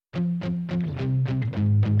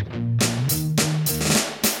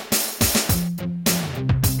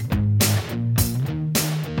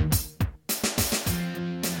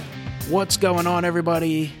What's going on,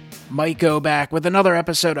 everybody? Mike Go back with another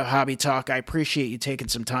episode of Hobby Talk. I appreciate you taking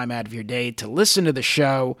some time out of your day to listen to the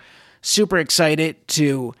show. Super excited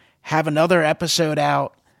to have another episode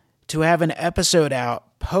out,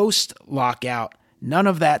 post-lockout. None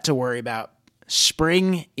of that to worry about.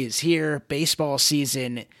 Spring is here. Baseball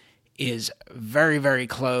season is very, very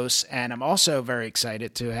close. And I'm also very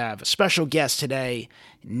excited to have a special guest today,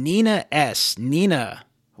 Nina S. Nina,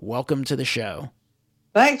 welcome to the show.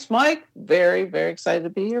 Thanks, Mike. Very, very excited to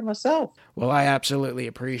be here myself. Well, I absolutely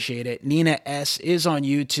appreciate it. Nina S. is on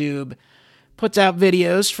YouTube, puts out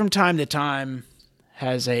videos from time to time,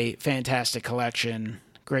 has a fantastic collection,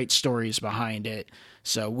 great stories behind it.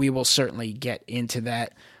 So we will certainly get into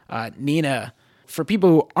that. Nina, for people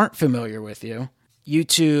who aren't familiar with you,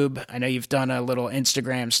 YouTube, I know you've done a little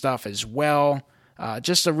Instagram stuff as well.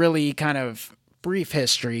 Just a really kind of brief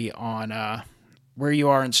history on where you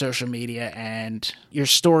are in social media and your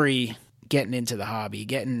story getting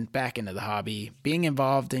back into the hobby, being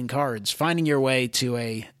involved in cards, finding your way to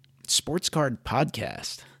a sports card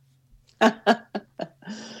podcast.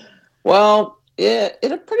 Well, it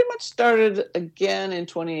pretty much started again in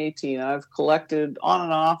 2018. I've collected on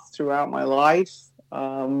and off throughout my life.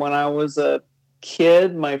 When I was a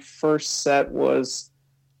kid, my first set was,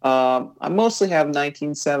 I mostly have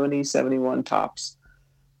 1970, 71 tops.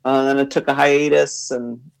 Then it took a hiatus,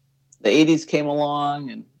 and the 80s came along,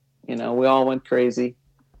 and, we all went crazy,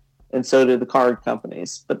 and so did the card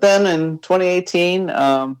companies. But then in 2018,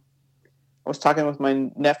 I was talking with my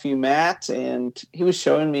nephew, Matt, and he was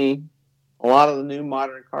showing me a lot of the new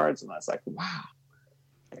modern cards, and I was like, wow.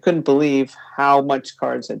 I couldn't believe how much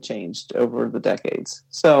cards had changed over the decades.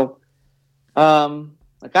 So I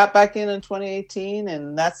got back in 2018,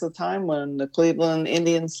 and that's the time when the Cleveland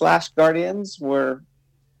Indians / Guardians were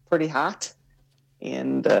pretty hot,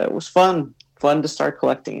 and it was fun to start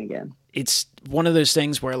collecting again. It's one of those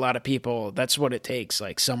things where a lot of people, that's what it takes,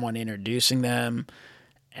 like someone introducing them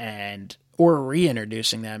or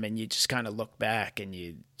reintroducing them, and you just kind of look back and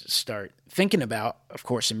you start thinking about, of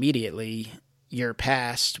course, immediately your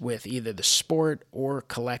past with either the sport or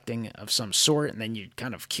collecting of some sort, and then you're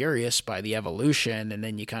kind of curious by the evolution, and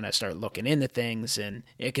then you kind of start looking into things, and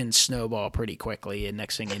it can snowball pretty quickly, and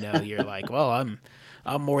next thing you know, you're like, well, I'm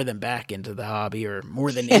more than back into the hobby, or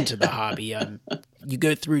more than into the hobby. You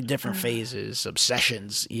go through different phases,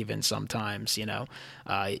 obsessions even sometimes,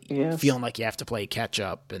 Yes. Feeling like you have to play catch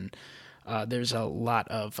up, and there's a lot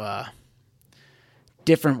of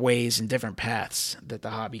different ways and different paths that the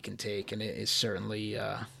hobby can take, and it is certainly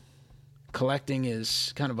collecting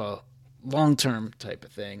is kind of a long-term type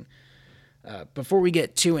of thing. Before we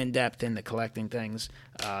get too in-depth into collecting things,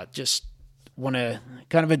 just want to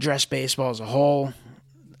kind of address baseball as a whole.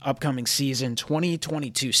 Upcoming season,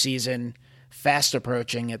 2022 season, fast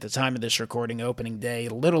approaching at the time of this recording, opening day,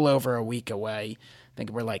 a little over a week away. I think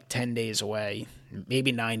we're like 10 days away,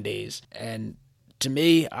 maybe 9 days. And to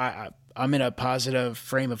me, I'm in a positive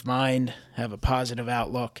frame of mind, have a positive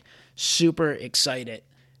outlook, super excited.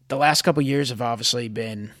 The last couple years have obviously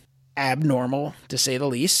been abnormal, to say the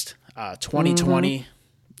least. 2020,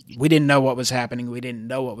 we didn't know what was happening. We didn't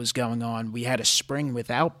know what was going on. We had a spring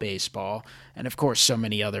without baseball, and of course, so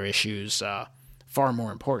many other issues, far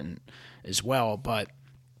more important as well. But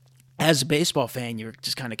as a baseball fan, you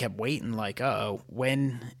just kind of kept waiting, like,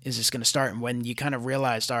 when is this going to start? And when you kind of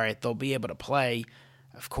realized, all right, they'll be able to play,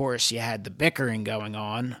 of course, you had the bickering going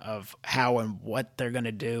on of how and what they're going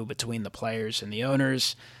to do between the players and the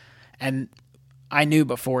owners. And I knew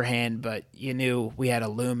beforehand, but you knew we had a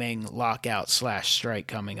looming lockout / strike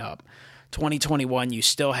coming up. 2021, you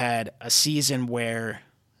still had a season where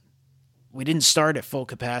we didn't start at full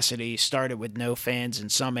capacity, started with no fans in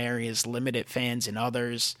some areas, limited fans in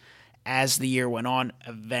others. As the year went on,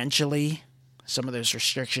 eventually some of those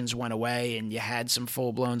restrictions went away and you had some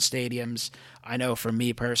full-blown stadiums. I know for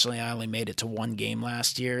me personally, I only made it to one game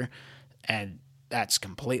last year, and that's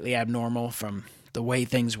completely abnormal from the way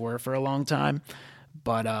things were for a long time.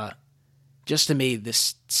 But just to me,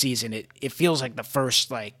 this season, it feels like the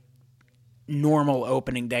first normal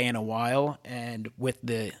opening day in a while, and with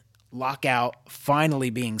the lockout finally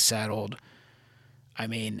being settled, I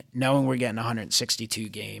mean, knowing we're getting 162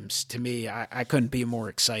 games, to me, I couldn't be more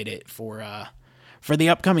excited for the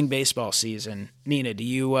upcoming baseball season. Nina, do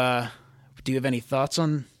you have any thoughts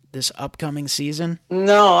on this upcoming season?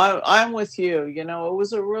 No, I'm with you. It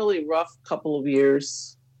was a really rough couple of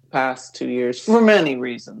years, past 2 years, for many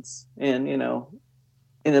reasons. And,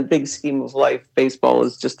 in the big scheme of life, baseball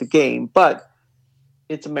is just a game, but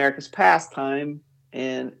it's America's pastime,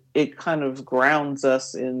 and it kind of grounds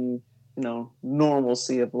us in,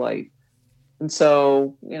 normalcy of life. And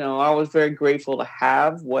so, I was very grateful to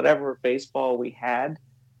have whatever baseball we had.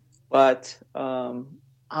 But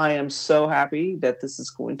I am so happy that this is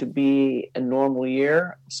going to be a normal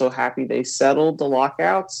year. So happy they settled the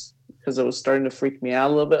lockouts, because it was starting to freak me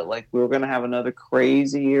out a little bit. Like, we were going to have another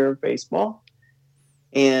crazy year of baseball.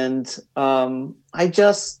 And I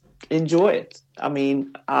just enjoy it. I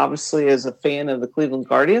mean, obviously, as a fan of the Cleveland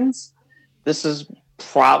Guardians, this is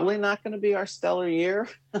probably not going to be our stellar year.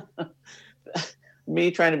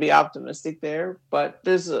 Me trying to be optimistic there, but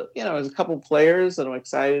there's a couple players that I'm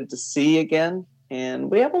excited to see again, and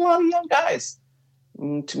we have a lot of young guys.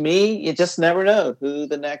 To me, you just never know who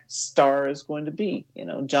the next star is going to be.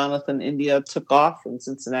 Jonathan India took off in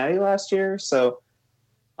Cincinnati last year, so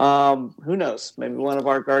who knows? Maybe one of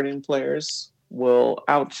our Guardian players will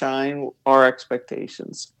outshine our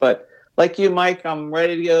expectations. But like you, Mike, I'm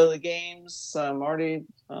ready to go to the games. I'm already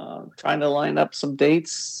trying to line up some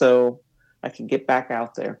dates so I can get back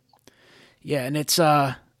out there. Yeah, and it's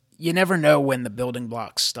you never know when the building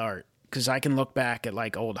blocks start, because I can look back at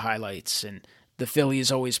like old highlights, and the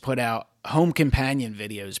Phillies always put out home companion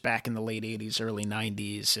videos back in the late 80s, early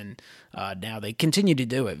 90s, and now they continue to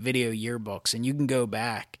do it, video yearbooks, and you can go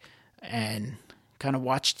back and kind of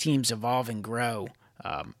watch teams evolve and grow.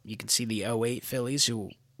 You can see the '08 Phillies, who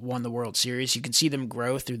won the World Series. You can see them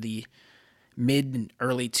grow through the mid and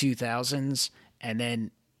early 2000s, and then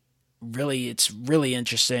really, it's really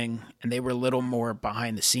interesting, and they were a little more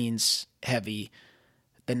behind the scenes heavy.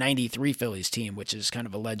 The '93 Phillies team, which is kind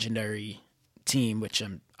of a legendary team, which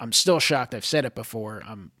I'm still shocked. I've said it before.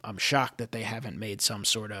 I'm shocked that they haven't made some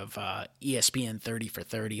sort of ESPN 30 for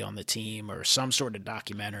 30 on the team, or some sort of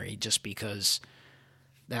documentary, just because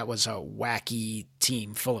that was a wacky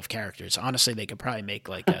team full of characters. Honestly, they could probably make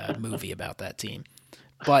like a movie about that team.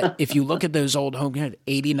 But if you look at those old home games,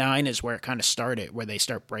 '89 is where it kind of started, where they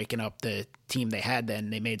start breaking up the team they had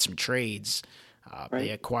then. They made some trades. Right. They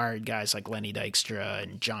acquired guys like Lenny Dykstra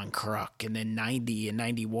and John Kruk. And then '90 and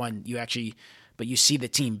 '91, you see the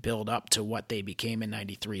team build up to what they became in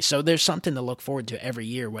 '93. So there's something to look forward to every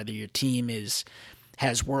year, whether your team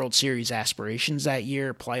has World Series aspirations that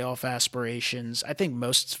year, playoff aspirations. I think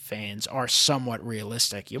most fans are somewhat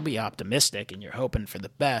realistic. You'll be optimistic and you're hoping for the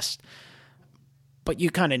best. But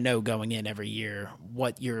you kind of know going in every year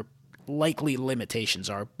what your likely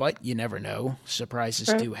limitations are, but you never know.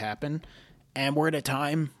 Surprises do happen. And we're at a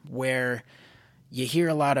time where you hear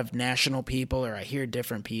a lot of national people, or I hear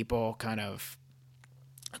different people kind of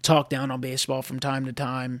talk down on baseball from time to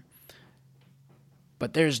time.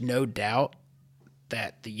 But there's no doubt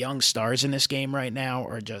that the young stars in this game right now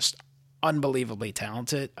are just unbelievably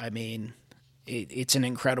talented. I mean, it's an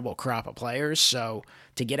incredible crop of players. So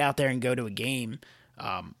to get out there and go to a game,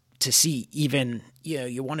 to see even,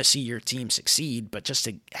 you want to see your team succeed, but just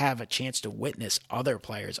to have a chance to witness other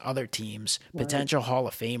players, other teams, potential Hall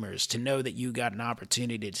of Famers, to know that you got an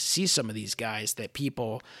opportunity to see some of these guys that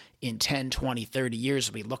people in 10, 20, 30 years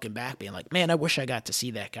will be looking back being like, man, I wish I got to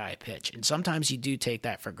see that guy pitch. And sometimes you do take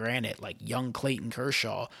that for granted. Like young Clayton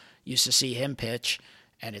Kershaw, used to see him pitch,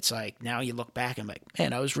 and it's like, now you look back and like,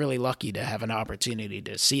 man, I was really lucky to have an opportunity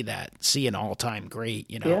to see an all-time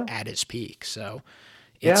great, at his peak. So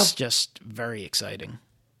it's just very exciting.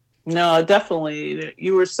 No, definitely.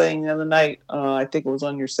 You were saying the other night, I think it was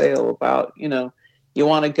on your sale, about, you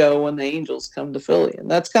want to go when the Angels come to Philly.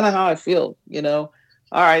 And that's kind of how I feel, All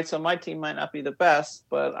right, so my team might not be the best,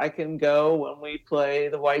 but I can go when we play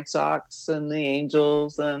the White Sox and the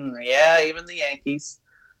Angels and, even the Yankees,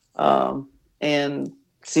 and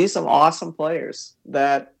see some awesome players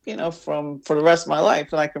that, for the rest of my life.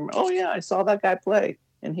 And I can, I saw that guy play,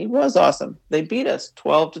 and he was awesome. They beat us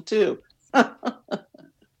 12-2.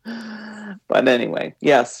 But anyway,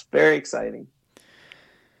 yes, very exciting.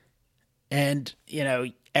 And,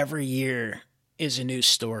 every year is a new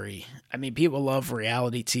story. I mean, people love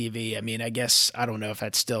reality TV. I mean, I guess, I don't know if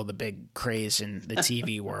that's still the big craze in the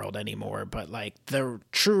TV world anymore, but like the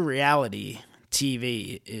true reality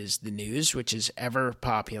TV is the news, which is ever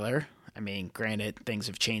popular. I mean, granted, things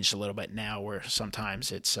have changed a little bit now where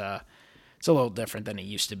sometimes it's a little different than it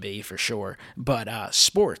used to be, for sure. But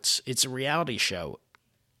sports, it's a reality show.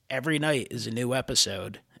 Every night is a new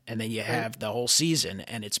episode, and then you have the whole season,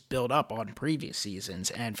 and it's built up on previous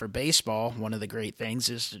seasons. And for baseball, one of the great things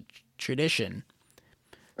is tradition.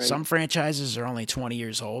 Right. Some franchises are only 20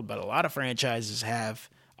 years old, but a lot of franchises have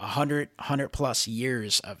 100 plus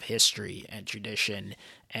years of history and tradition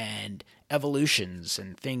and evolutions,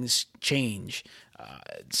 and things change.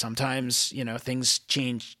 Sometimes, things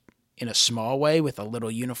change in a small way with a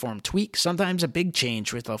little uniform tweak. Sometimes a big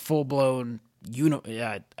change with a full-blown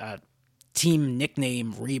team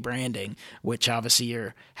nickname rebranding, which obviously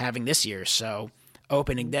you're having this year. So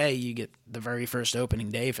opening day, you get the very first opening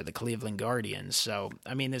day for the Cleveland Guardians. So,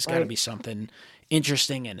 I mean, there's got to be something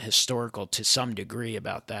interesting and historical to some degree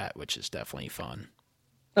about that, which is definitely fun.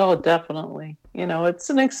 Oh, definitely. It's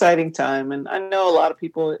an exciting time, and I know a lot of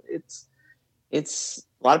people. It's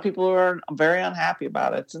a lot of people who are very unhappy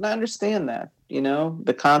about it, and I understand that.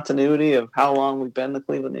 The continuity of how long we've been the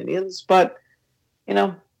Cleveland Indians, but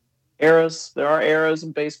eras. There are eras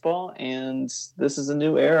in baseball, and this is a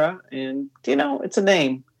new era. And it's a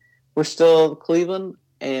name. We're still Cleveland,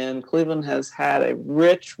 and Cleveland has had a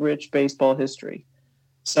rich, rich baseball history.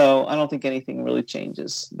 So I don't think anything really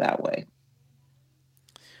changes that way.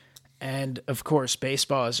 And of course,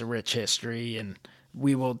 baseball has a rich history, and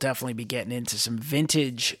we will definitely be getting into some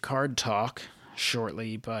vintage card talk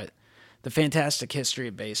shortly. But the fantastic history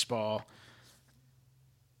of baseball,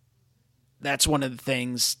 that's one of the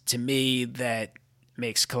things to me that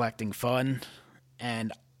makes collecting fun.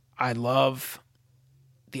 And I love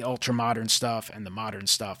the ultra modern stuff and the modern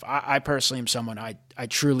stuff. I personally am someone, I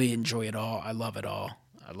truly enjoy it all. I love it all.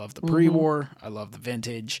 I love the pre-war. I love the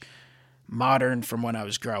vintage. Modern from when I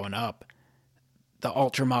was growing up. The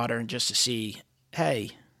ultra modern just to see,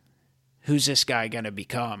 hey, who's this guy going to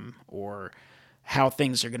become, or how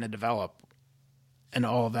things are going to develop, and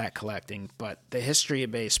all of that collecting. But the history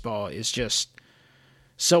of baseball is just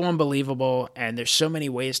so unbelievable, and there's so many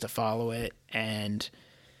ways to follow it, and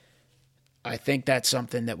I think that's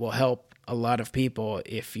something that will help a lot of people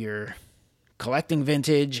if you're collecting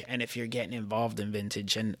vintage and if you're getting involved in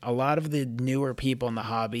vintage. And a lot of the newer people in the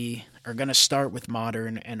hobby are going to start with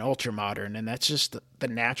modern and ultra modern, and that's just the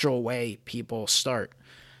natural way people start.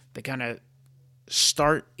 They kind of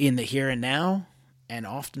start in the here and now and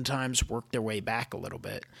oftentimes work their way back a little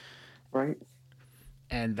bit. Right.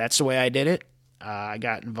 And that's the way I did it. I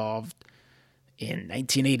got involved in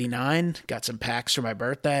 1989, got some packs for my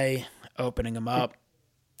birthday, opening them up,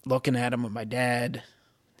 looking at them with my dad.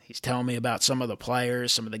 He's telling me about some of the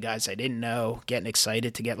players, some of the guys I didn't know, getting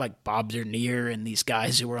excited to get like Bob Dernier and these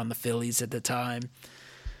guys who were on the Phillies at the time.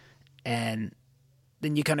 And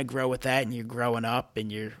then you kind of grow with that, and you're growing up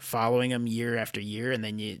and you're following them year after year, and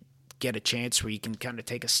then you get a chance where you can kind of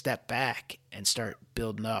take a step back and start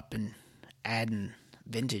building up and adding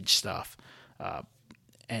vintage stuff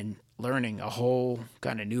and learning a whole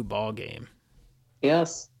kind of new ball game.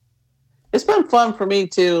 Yes. It's been fun for me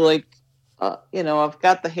too. Like, I've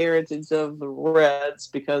got the heritage of the Reds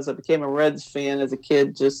because I became a Reds fan as a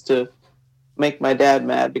kid just to make my dad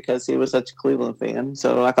mad because he was such a Cleveland fan.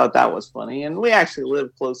 So I thought that was funny. And we actually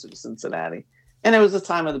lived closer to Cincinnati. And it was the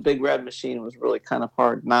time of the Big Red Machine. It was really kind of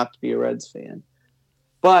hard not to be a Reds fan.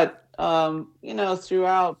 But,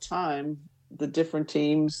 throughout time, the different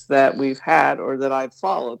teams that we've had or that I've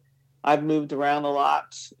followed, I've moved around a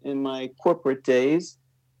lot in my corporate days.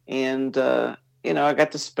 And, I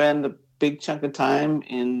got to spend a big chunk of time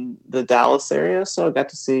in the Dallas area. So I got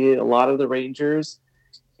to see a lot of the Rangers.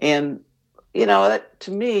 And, that,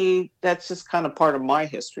 to me, that's just kind of part of my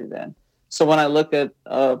history then. So when I look at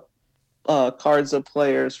cards of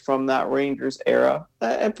players from that Rangers era,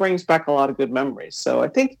 it brings back a lot of good memories. So I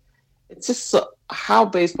think it's just how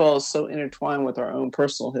baseball is so intertwined with our own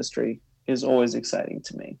personal history is always exciting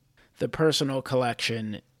to me. The personal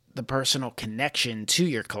collection, the personal connection to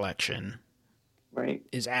your collection, right,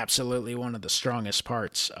 is absolutely one of the strongest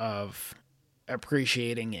parts of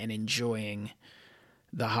appreciating and enjoying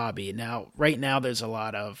the hobby. Now, right now, there's a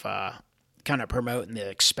lot of kind of promoting the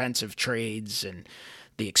expensive trades and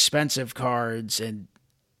the expensive cards, and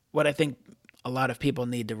what I think a lot of people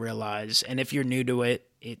need to realize, and if you're new to it,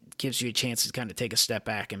 it gives you a chance to kind of take a step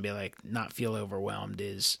back and be like, not feel overwhelmed,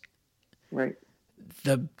 is right.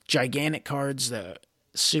 The gigantic cards, the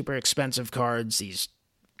super expensive cards, these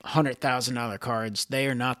 $100,000 cards, they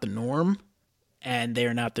are not the norm, and they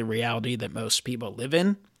are not the reality that most people live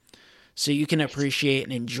in. So you can appreciate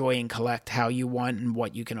and enjoy and collect how you want and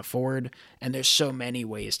what you can afford, and there's so many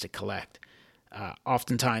ways to collect.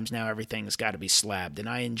 Oftentimes now everything's got to be slabbed, and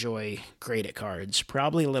I enjoy graded cards,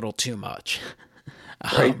 probably a little too much.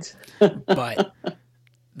 Right. But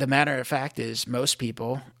the matter of fact is most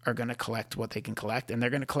people are going to collect what they can collect, and they're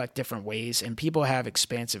going to collect different ways, and people have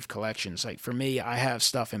expansive collections. Like for me, I have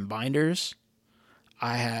stuff in binders.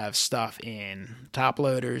 I have stuff in top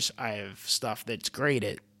loaders. I have stuff that's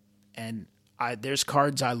graded, and there's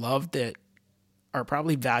cards I love that are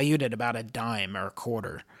probably valued at about a dime or a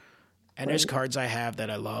quarter. And there's cards I have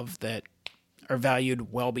that I love that are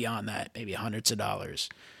valued well beyond that, maybe hundreds of dollars.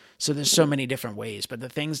 So there's so many different ways. But the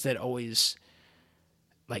things that always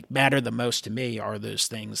matter the most to me are those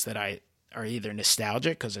things that I are either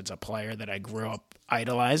nostalgic because it's a player that I grew up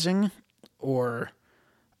idolizing, or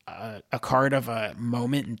a card of a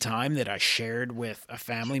moment in time that I shared with a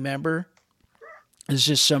family member. There's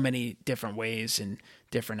just so many different ways and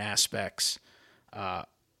different aspects that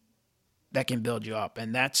can build you up.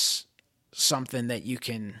 And that's something that you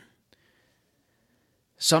can.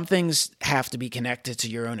 Some things have to be connected to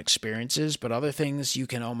your own experiences, but other things you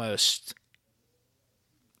can almost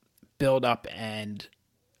build up and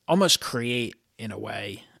almost create in a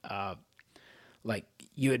way. Like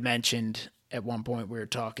you had mentioned at one point, we were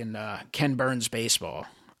talking Ken Burns Baseball,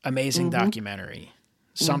 amazing documentary.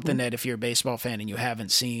 Something that if you're a baseball fan and you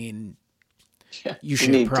haven't seen, you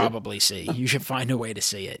should probably see. You should find a way to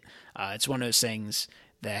see it. It's one of those things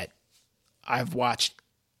that I've watched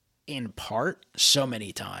in part so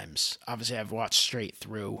many times. Obviously, I've watched straight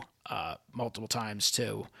through multiple times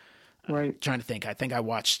too. Right. Trying to think. I think I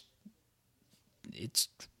watched it's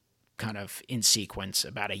kind of in sequence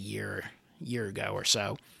about a year ago or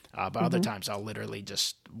so. But other times I'll literally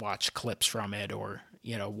just watch clips from it, or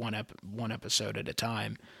one episode at a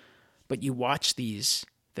time. But you watch these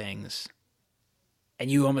things,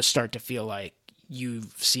 and you almost start to feel like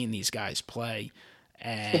you've seen these guys play,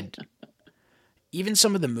 and even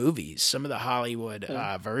some of the movies, some of the Hollywood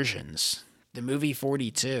versions, the movie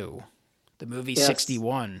 42, the movie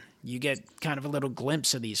 61, you get kind of a little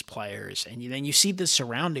glimpse of these players, and then you see the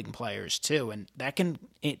surrounding players too, and that can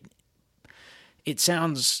it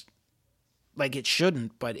sounds like it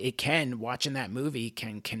shouldn't, but it can. Watching that movie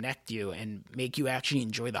can connect you and make you actually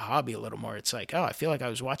enjoy the hobby a little more. It's like, oh, I feel like I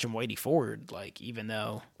was watching Whitey Ford, like, even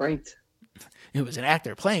though it was an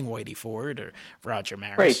actor playing Whitey Ford or Roger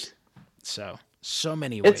Maris. Right. So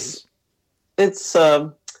many ways. It's I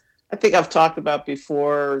think I've talked about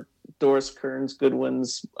before Doris Kearns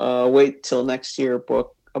Goodwin's Wait Till Next Year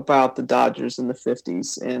book about the Dodgers in the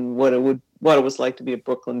 50s and what it was like to be a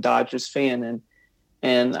Brooklyn Dodgers fan.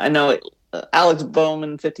 And I know Alex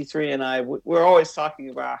Bowman, 53, and I, we're always talking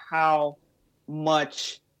about how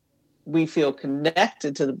much we feel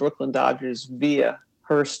connected to the Brooklyn Dodgers via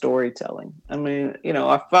her storytelling. I mean,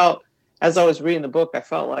 I felt, as I was reading the book, I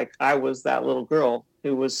felt like I was that little girl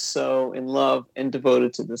who was so in love and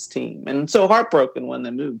devoted to this team and so heartbroken when they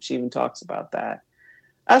moved. She even talks about that.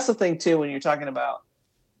 That's the thing, too, when you're talking about,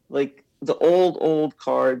 like, the old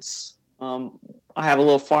cards. I have a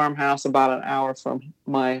little farmhouse about an hour from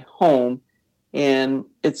my home, and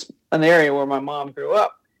it's an area where my mom grew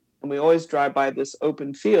up, and we always drive by this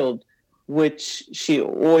open field, which she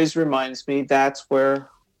always reminds me that's where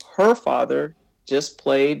her father just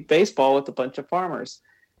played baseball with a bunch of farmers.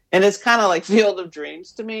 And it's kind of like Field of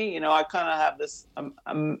Dreams to me. I kind of have this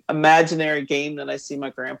imaginary game that I see my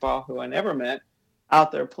grandpa, who I never met,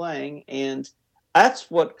 out there playing, and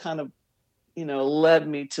that's what kind of led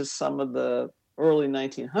me to some of the early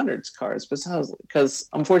 1900s cards, because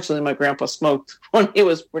unfortunately my grandpa smoked when he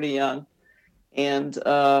was pretty young, and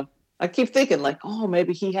I keep thinking, like, oh,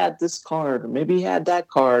 maybe he had this card, or maybe he had that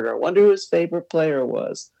card, or I wonder who his favorite player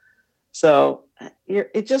was. So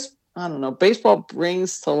it just, I don't know, baseball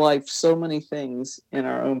brings to life so many things in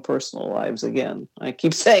our own personal lives. Again, I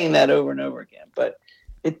keep saying that over and over again, but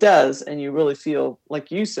it does, and you really feel,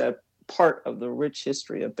 like you said, part of the rich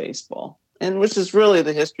history of baseball, and which is really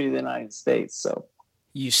the history of the United States. So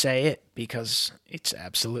you say it because it's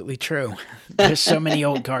absolutely true. There's so many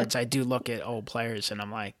old cards. I do look at old players and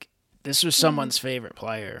I'm like, this was someone's favorite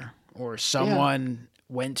player, or someone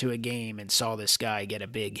went to a game and saw this guy get a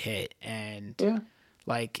big hit, and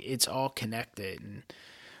like, it's all connected and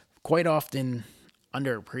quite often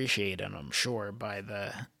underappreciated, I'm sure, by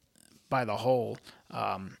the whole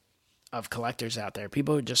of collectors out there.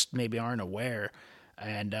 People who just maybe aren't aware.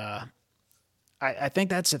 And I think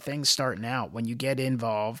that's the thing starting out when you get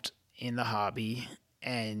involved in the hobby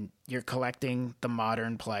and you're collecting the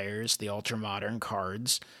modern players, the ultra modern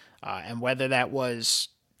cards, and whether that was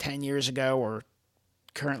 10 years ago or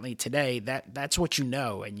currently today, that's what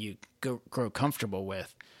and you grow comfortable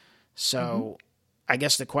with. So I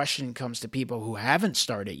guess the question comes to people who haven't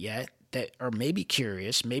started yet, that are maybe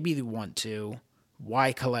curious, maybe they want to.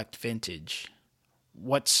 Why collect vintage?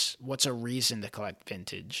 What's a reason to collect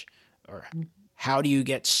vintage? Or how do you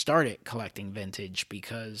get started collecting vintage?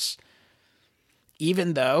 Because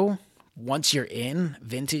even though once you're in,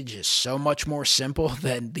 vintage is so much more simple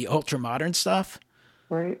than the ultra modern stuff.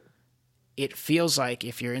 Right. It feels like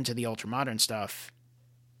if you're into the ultra modern stuff,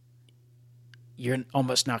 you're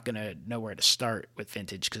almost not going to know where to start with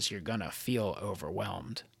vintage because you're going to feel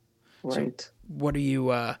overwhelmed. Right. So what are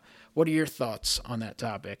your thoughts on that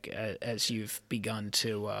topic as you've begun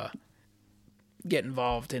to get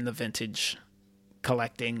involved in the vintage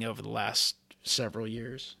collecting over the last several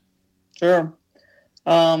years? Sure.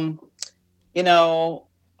 You know,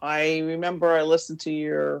 I remember I listened to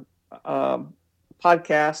your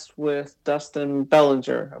podcast with Dustin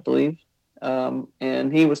Bellinger, I believe,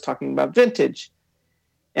 and he was talking about vintage.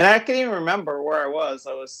 And I can't even remember where I was.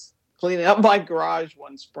 I was cleaning up my garage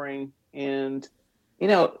one spring, and you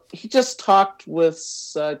know, he just talked with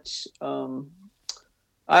such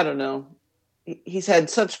I don't know. He's had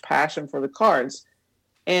such passion for the cards.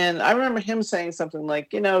 And I remember him saying something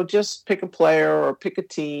like, you know, just pick a player or pick a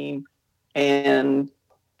team and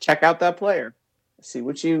check out that player. See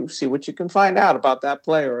what you can find out about that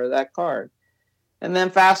player or that card. And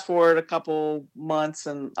then fast forward a couple months,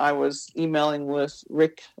 and I was emailing with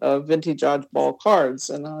Rick Vintage Oddball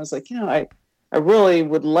Cards, and I was like, you know, I really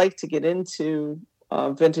would like to get into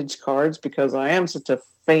vintage cards because I am such a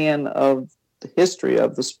fan of the history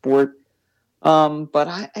of the sport. But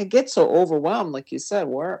I get so overwhelmed, like you said,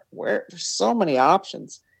 where there's so many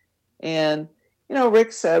options. And, you know,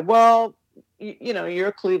 Rick said, well, you know, you're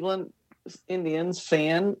a Cleveland Indians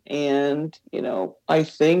fan. And, you know, I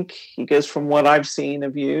think he goes, from what I've seen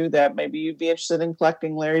of you, that maybe you'd be interested in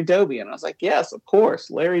collecting Larry Doby. And I was like, yes, of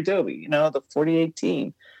course. Larry Doby, you know, the 48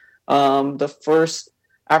 team, the first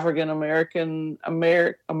African-American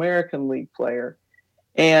American League player.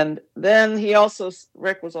 And then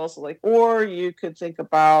Rick was also like, or you could think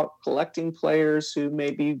about collecting players who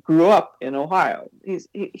maybe grew up in Ohio.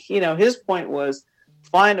 You know, his point was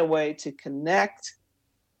find a way to connect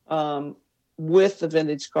with the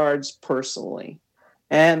vintage cards personally.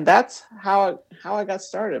 And that's how I got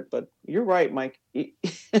started. But you're right, Mike.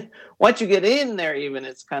 Once you get in there, even,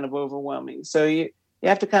 it's kind of overwhelming. So you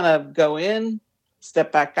have to kind of go in,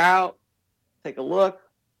 step back out, take a look,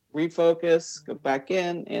 refocus, go back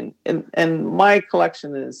in, and my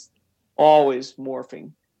collection is always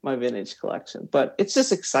morphing, my vintage collection, but it's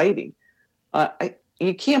just exciting.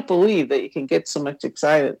 You can't believe that you can get so much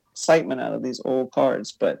excitement out of these old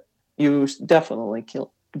cards, but you definitely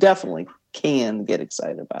can get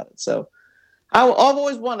excited about it. So I've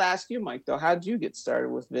always wanted to ask you, Mike, though, how did you get started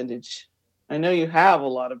with vintage? I know you have a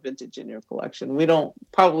lot of vintage in your collection. We don't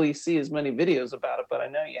probably see as many videos about it, but I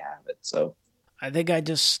know you have it. So I think I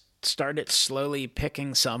just started slowly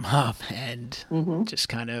picking some up and just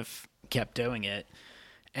kind of kept doing it.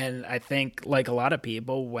 And I think, like a lot of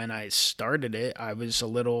people, when I started it, I was a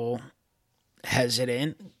little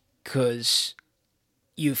hesitant because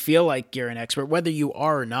you feel like you're an expert. Whether you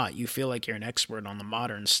are or not, you feel like you're an expert on the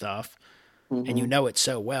modern stuff, and you know it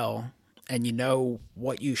so well, and you know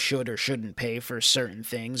what you should or shouldn't pay for certain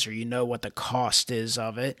things, or you know what the cost is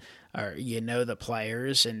of it, or you know the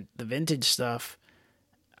players. And the vintage stuff,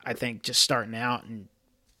 I think, just starting out and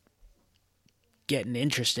getting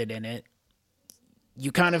interested in it,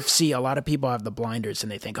 you kind of see a lot of people have the blinders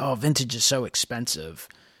and they think, oh, vintage is so expensive.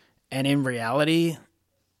 And in reality,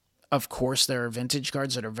 of course, there are vintage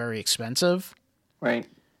cards that are very expensive. Right.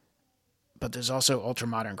 But there's also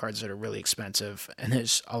ultra-modern cards that are really expensive. And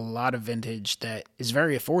there's a lot of vintage that is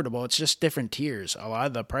very affordable. It's just different tiers. A lot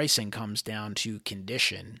of the pricing comes down to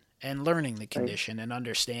condition and learning the condition and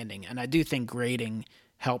understanding. And I do think grading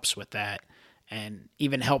helps with that, and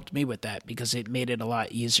even helped me with that, because it made it a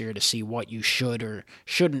lot easier to see what you should or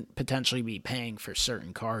shouldn't potentially be paying for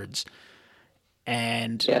certain cards.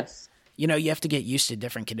 And, you know, you have to get used to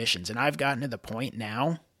different conditions. And I've gotten to the point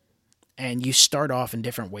now, and you start off in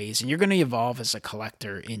different ways, and you're going to evolve as a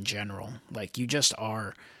collector in general. Like, you just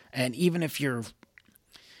are. And even if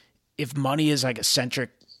money is like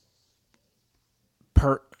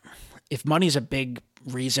if money is a big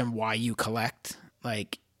reason why you collect,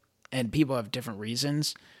 like, and people have different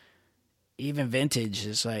reasons, even vintage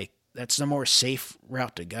is like, that's the more safe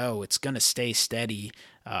route to go. It's going to stay steady.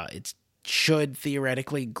 It should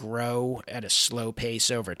theoretically grow at a slow pace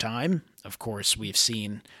over time. Of course, we've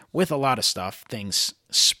seen with a lot of stuff, things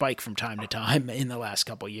spike from time to time in the last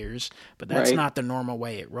couple of years, but that's not the normal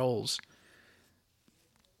way it rolls.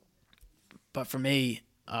 But for me,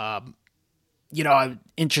 you know, I'm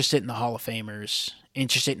interested in the Hall of Famers,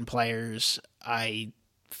 interested in players I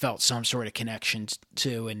felt some sort of connection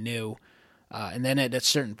to and knew. And then at a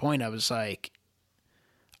certain point, I was like,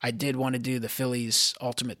 I did want to do the Phillies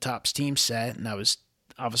Ultimate Topps team set, and I was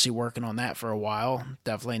obviously working on that for a while.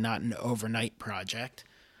 Definitely not an overnight project.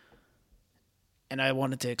 And I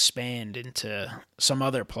wanted to expand into some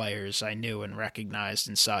other players I knew and recognized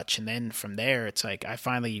and such. And then from there, it's like I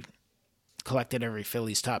finally collected every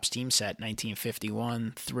Phillies Topps team set,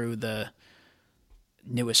 1951 through the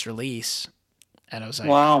newest release. And I was like,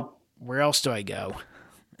 wow, where else do I go?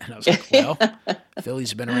 And I was like, well, Phillies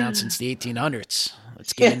have been around since the 1800s.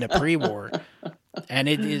 Let's get into pre-war. And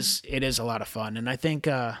it is a lot of fun. And I think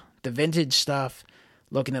the vintage stuff,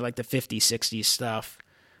 looking at like the 50s, 60s stuff,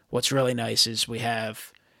 what's really nice is we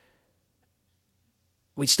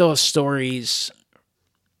still have stories,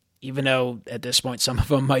 even though at this point some of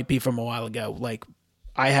them might be from a while ago. Like,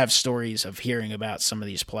 I have stories of hearing about some of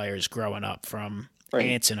these players growing up from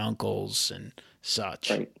aunts and uncles and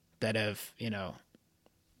such that have,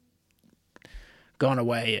 gone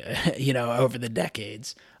away, over the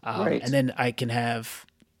decades. And then I can have,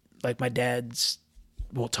 like, my dad's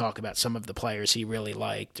will talk about some of the players he really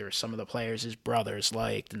liked or some of the players his brothers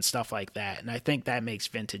liked and stuff like that. And I think that makes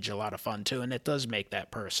vintage a lot of fun too. And it does make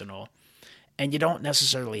that personal. And you don't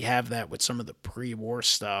necessarily have that with some of the pre-war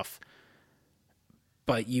stuff,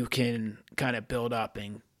 but you can kind of build up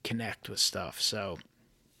and connect with stuff. So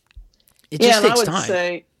it just takes time.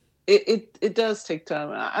 Say it does take time.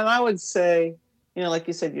 And I would say, like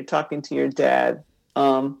you said, you're talking to your dad.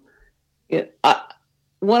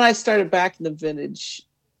 When I started back in the vintage,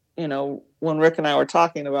 when Rick and I were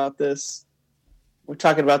talking about this, we're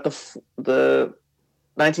talking about the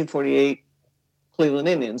 1948 Cleveland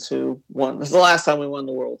Indians, who won. This is the last time we won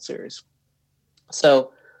the World Series.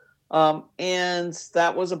 So, and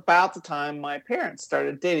that was about the time my parents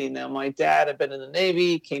started dating. Now, my dad had been in the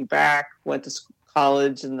Navy, came back, went to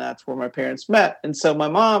college, and that's where my parents met. And so my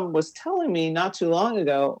mom was telling me not too long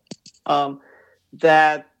ago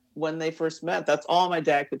that when they first met, that's all my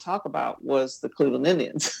dad could talk about was the Cleveland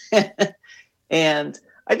Indians. And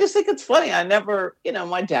I just think it's funny. I never,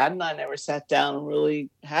 my dad and I never sat down and really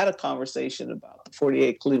had a conversation about the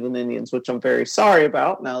 48 Cleveland Indians, which I'm very sorry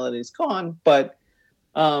about now that he's gone. But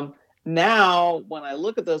now when I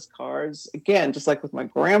look at those cards, again, just like with my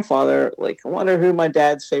grandfather, like I wonder who my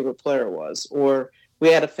dad's favorite player was. Or we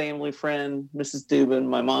had a family friend, Mrs. Dubin.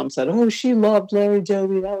 My mom said, oh, she loved Larry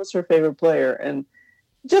Doby. That was her favorite player. And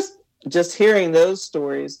just hearing those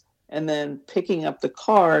stories and then picking up the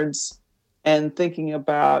cards and thinking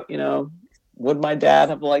about, would my dad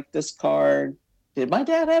have liked this card? Did my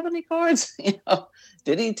dad have any cards?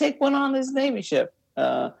 Did he take one on his Navy ship?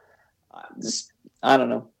 I don't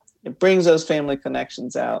know. It brings those family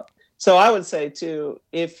connections out. So I would say too,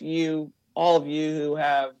 all of you who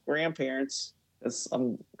have grandparents, because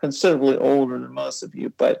I'm considerably older than most of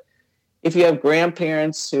you, but if you have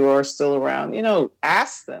grandparents who are still around,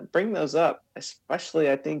 ask them, bring those up.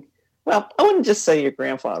 Especially, I think, I wouldn't just say your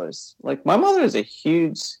grandfathers. Like my mother is a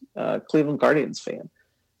huge Cleveland Guardians fan.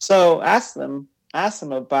 So ask them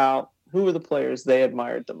about who were the players they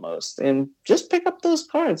admired the most and just pick up those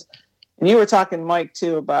cards. And you were talking, Mike,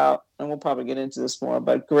 too, about, and we'll probably get into this more,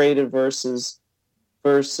 about graded versus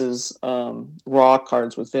raw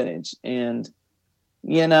cards with vintage. And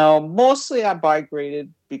mostly I buy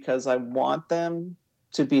graded because I want them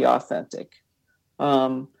to be authentic.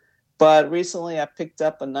 But recently I picked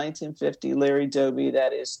up a 1950 Larry Doby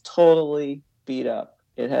that is totally beat up.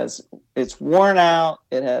 It's worn out.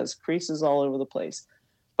 It has creases all over the place.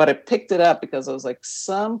 But I picked it up because I was like,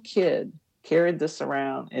 some kid carried this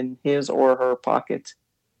around in his or her pocket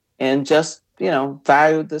and just,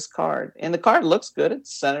 valued this card. And the card looks good.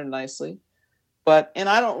 It's centered nicely. And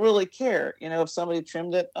I don't really care, if somebody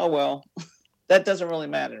trimmed it, oh, well, that doesn't really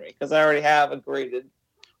matter to me because I already have a graded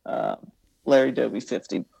Larry Doby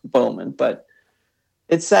 50 Bowman. But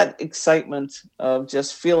it's that excitement of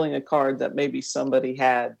just feeling a card that maybe somebody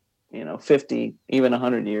had, 50, even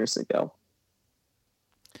 100 years ago.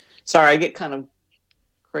 Sorry, I get kind of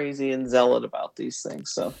crazy and zealot about these things.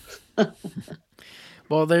 So,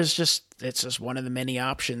 well, it's just one of the many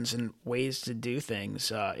options and ways to do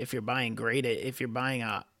things. If you're buying graded, if you're buying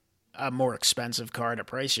a more expensive card, a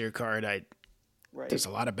pricier card, there's a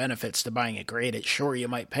lot of benefits to buying it graded. Sure, you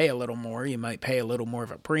might pay a little more, you might pay a little more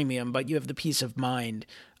of a premium, but you have the peace of mind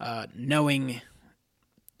knowing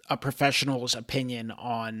a professional's opinion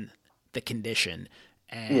on the condition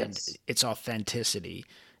and its authenticity,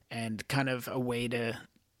 and kind of a way to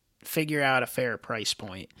figure out a fair price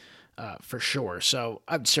point. For sure. So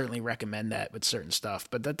I'd certainly recommend that with certain stuff,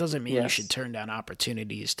 but that doesn't mean you should turn down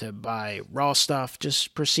opportunities to buy raw stuff.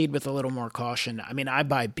 Just proceed with a little more caution. I mean, I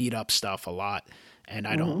buy beat up stuff a lot and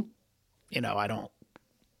I don't, I don't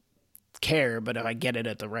care, but if I get it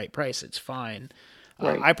at the right price, it's fine.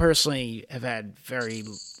 I personally have had very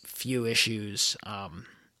few issues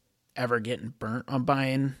ever getting burnt on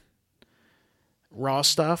buying raw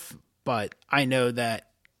stuff, but I know that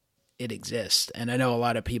it exists. And I know a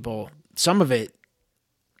lot of people, some of it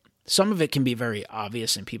can be very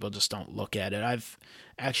obvious and people just don't look at it. I've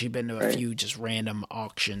actually been to a few just random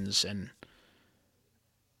auctions and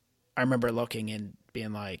I remember looking and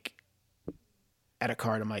being like, at a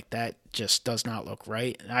card, I'm like, that just does not look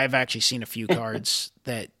right. And I've actually seen a few cards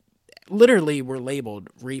that literally were labeled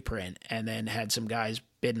reprint and then had some guys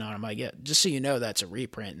bidding on them. Like, yeah, just so you know, that's a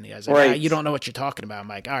reprint. And the guy's like, Right. ah, you don't know what you're talking about. I'm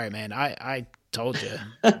like, all right, man, I told you.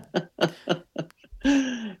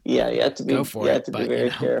 Yeah, you have to be,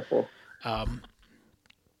 very careful.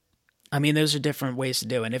 I mean, those are different ways to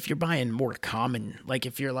do it. And if you're buying more common, like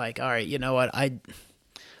if you're like, all right, you know what, I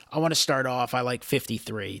want to start off, I like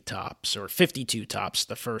 53 tops or 52 tops,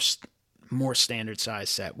 the first more standard size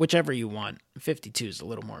set, whichever you want. 52 is a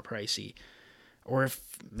little more pricey. Or if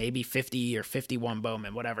maybe 50 or 51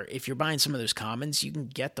 Bowman, whatever. If you're buying some of those commons, you can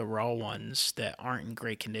get the raw ones that aren't in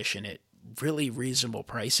great condition at really reasonable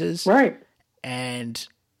prices. Right. And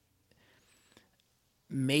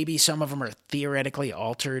maybe some of them are theoretically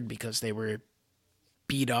altered because they were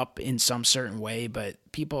beat up in some certain way, but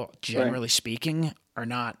people, generally speaking, are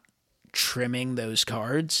not trimming those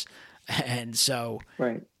cards. And so,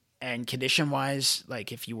 and condition-wise,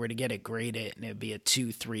 like if you were to get it graded and it'd be a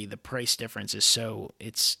 2-3, the price difference is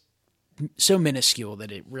it's so minuscule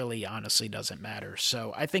that it really honestly doesn't matter.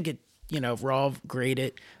 So I think it, raw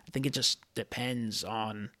graded, I think it just depends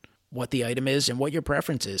on what the item is and what your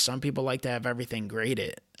preference is. Some people like to have everything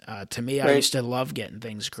graded. To me, I used to love getting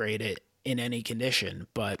things graded in any condition,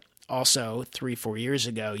 but also 3-4 years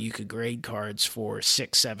ago, you could grade cards for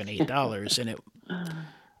 $6, $7, $8, and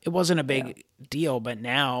it wasn't a big deal. But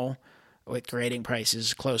now, with grading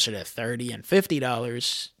prices closer to $30 and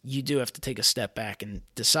 $50, you do have to take a step back and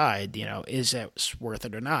decide, is that worth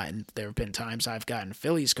it or not? And there have been times I've gotten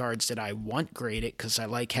Phillies cards that I want graded because I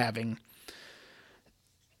like having,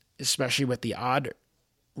 especially with the odd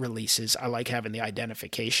releases, I like having the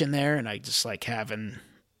identification there, and I just like having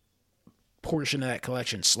portion of that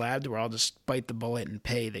collection slabbed where I'll just bite the bullet and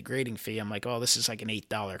pay the grading fee. I'm like, oh, this is like an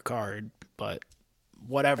 $8 card, but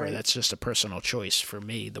whatever. That's just a personal choice for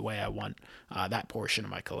me, the way I want that portion of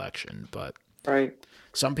my collection. But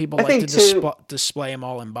some people like to display them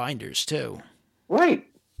all in binders too. Right.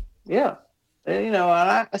 Yeah. And,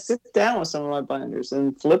 I sit down with some of my binders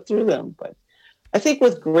and flip through them. But I think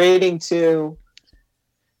with grading too,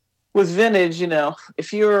 with vintage,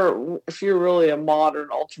 if you're really a modern,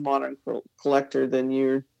 ultra modern collector, then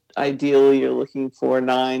you're looking for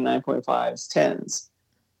 9.5s, 10s.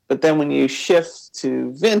 But then when you shift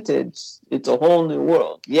to vintage, it's a whole new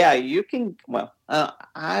world. Yeah, you can. Well,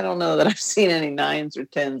 I don't know that I've seen any 9s or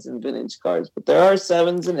 10s in vintage cards, but there are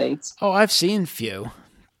 7s and 8s. Oh, I've seen few.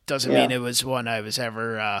 Doesn't mean it was one I was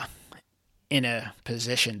ever in a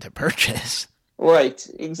position to purchase. Right,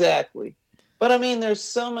 exactly. But I mean, there's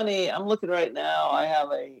so many. I'm looking right now. I have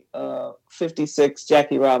a 56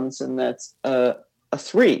 Jackie Robinson that's a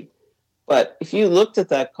 3. But if you looked at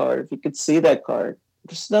that card, if you could see that card,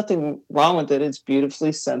 there's nothing wrong with it. It's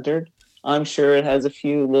beautifully centered. I'm sure it has a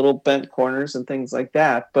few little bent corners and things like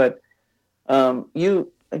that. But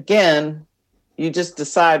you just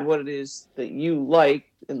decide what it is that you like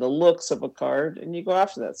in the looks of a card, and you go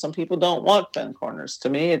after that. Some people don't want bend corners. To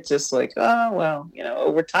me, it's just like, oh, well,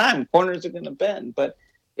 over time, corners are going to bend. But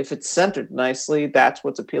if it's centered nicely, that's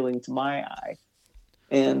what's appealing to my eye.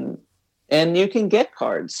 And you can get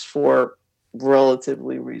cards for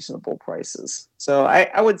relatively reasonable prices. So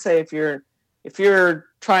I would say if you're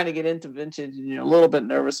trying to get into vintage and you're a little bit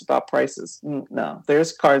nervous about prices, no,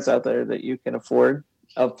 there's cards out there that you can afford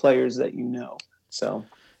of players that you know. So.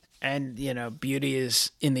 And, beauty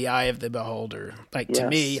is in the eye of the beholder. Like, to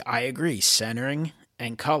me, I agree. Centering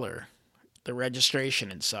and color, the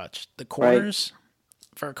registration and such. The corners,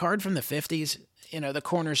 for a card from the 50s, the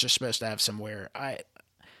corners are supposed to have some wear.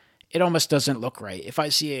 It almost doesn't look right. If I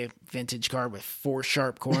see a vintage card with 4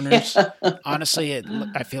 sharp corners, honestly,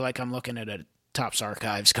 I feel like I'm looking at a Topps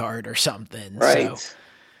Archives card or something. Right. So,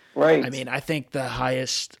 right. I mean, I think the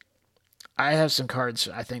highest... I have some cards,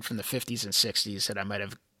 I think, from the 50s and 60s that I might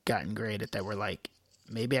have gotten graded that were like,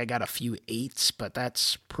 maybe I got a few 8s, but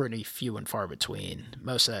that's pretty few and far between.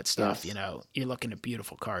 Most of that stuff, you're looking at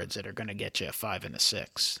beautiful cards that are going to get you a 5 and a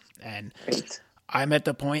 6. And I'm at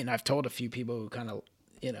the point, and I've told a few people who kind of,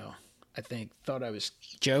 I think thought I was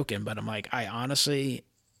joking, but I'm like, I honestly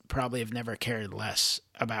probably have never cared less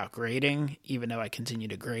about grading, even though I continue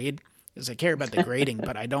to grade, because I care about the grading,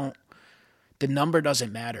 but the number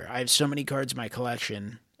doesn't matter. I have so many cards in my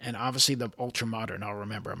collection. And obviously the ultra modern, I'll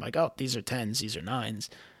remember. I'm like, oh, these are 10s, these are 9s.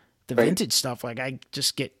 The vintage stuff, like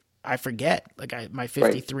I forget. Like my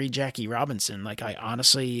 53 Jackie Robinson, like I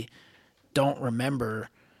honestly don't remember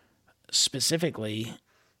specifically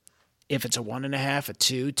if it's a 1.5, a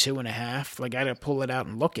 2, 2.5. Like I got to pull it out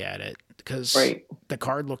and look at it because the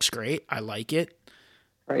card looks great. I like it.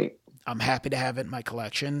 Right. I'm happy to have it in my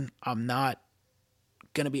collection. I'm not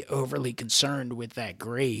going to be overly concerned with that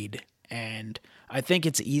grade. And I think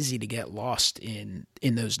it's easy to get lost in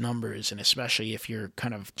those numbers, and especially if you're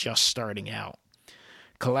kind of just starting out.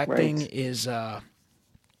 Collecting Right. is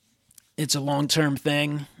it's a long-term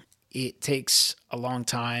thing. It takes a long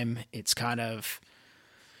time. It's kind of,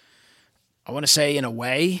 I want to say, in a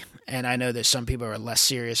way, and I know there's some people who are less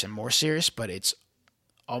serious and more serious, but it's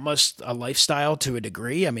almost a lifestyle to a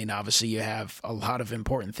degree. I mean, obviously you have a lot of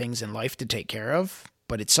important things in life to take care of,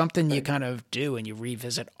 but it's something you Right. kind of do and you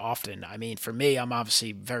revisit often. I mean, for me, I'm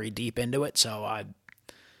obviously very deep into it, so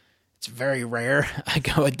it's very rare I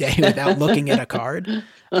go a day without looking at a card.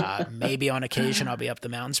 Maybe on occasion I'll be up the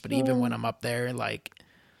mountains, but even when I'm up there, like,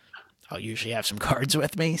 I'll usually have some cards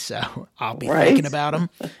with me, so I'll be thinking Right. about them.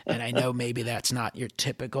 And I know maybe that's not your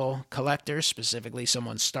typical collector, specifically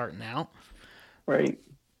someone starting out. Right.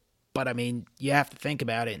 But I mean, you have to think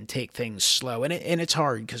about it and take things slow. And it's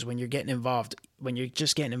hard because when you're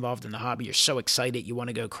just getting involved in the hobby, you're so excited you want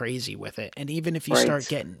to go crazy with it. And even if you start Right.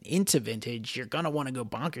 getting into vintage, you're gonna want to go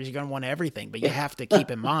bonkers. You're gonna want everything. But you Yeah. have to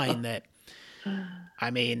keep in mind that, I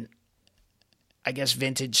mean, I guess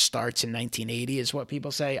vintage starts in 1980 is what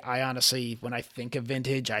people say. I honestly, when I think of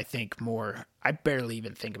vintage, I think more. I barely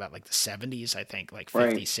even think about like the 70s. I think like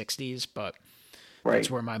 50s, Right. 60s, but that's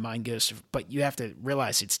Right. where my mind goes to. But you have to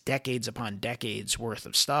realize it's decades upon decades worth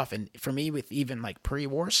of stuff. And for me, with even like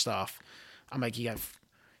pre-war stuff, I'm like, you got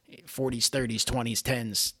 40s, 30s, 20s,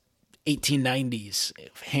 10s, 1890s, a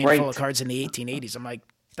handful of Right. cards in the 1880s. I'm like,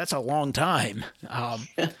 that's a long time.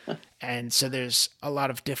 And so there's a lot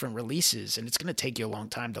of different releases, and it's going to take you a long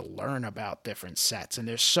time to learn about different sets. And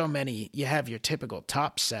there's so many. You have your typical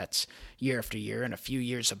top sets year after year and a few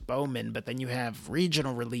years of Bowman, but then you have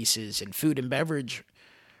regional releases and food and beverage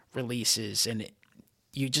releases, and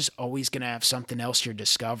you're just always going to have something else you're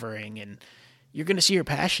discovering, and you're going to see your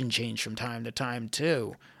passion change from time to time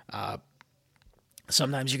too.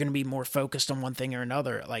 Sometimes you're going to be more focused on one thing or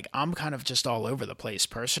another. Like, I'm kind of just all over the place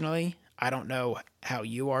personally. I don't know how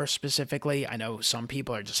you are specifically. I know some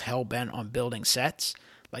people are just hell bent on building sets.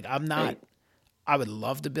 Like, I'm not. Right. I would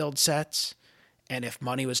love to build sets, and if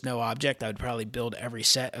money was no object, I would probably build every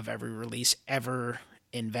set of every release ever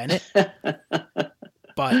invented.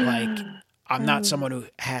 But like, I'm not someone who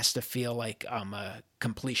has to feel like I'm a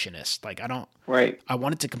completionist. Like, I don't. Right. I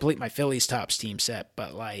wanted to complete my Phillies Tops team set,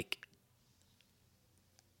 but like,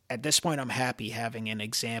 at this point, I'm happy having an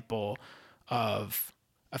example of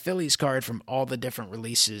a Phillies card from all the different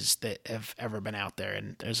releases that have ever been out there.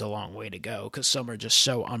 And there's a long way to go because some are just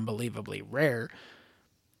so unbelievably rare.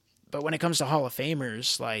 But when it comes to Hall of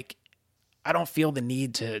Famers, like, I don't feel the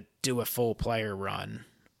need to do a full player run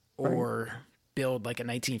Right. or build like a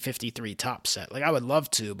 1953 top set. Like, I would love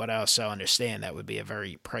to, but I also understand that would be a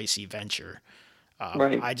very pricey venture.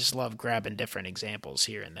 Right. I just love grabbing different examples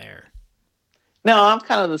here and there. No, I'm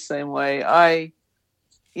kind of the same way. I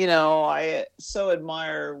so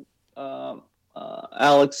admire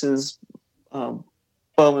Alex's um,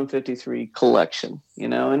 Bowman 53 collection,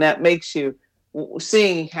 and that makes you,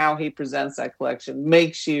 seeing how he presents that collection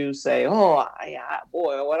makes you say, oh, yeah,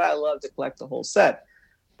 boy, what I love to collect the whole set.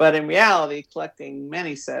 But in reality, collecting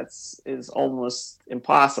many sets is almost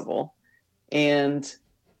impossible. And,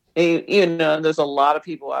 there's a lot of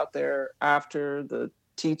people out there after the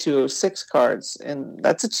T206 cards, and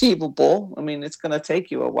that's achievable. I mean, it's going to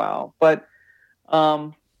take you a while. But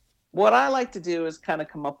what I like to do is kind of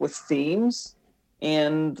come up with themes.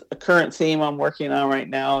 And a current theme I'm working on right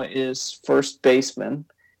now is first baseman.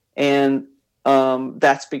 And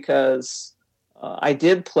that's because I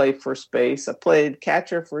did play first base. I played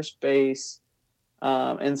catcher, first base,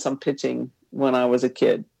 and some pitching when I was a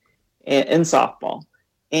kid in softball.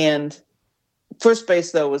 And first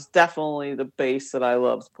base, though, was definitely the base that I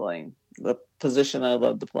loved playing, the position I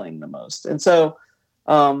loved playing the most. And so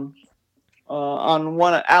on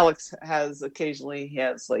one, Alex has occasionally, he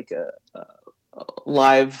has like a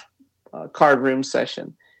live card room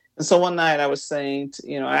session. And so one night I was saying,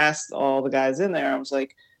 I asked all the guys in there, I was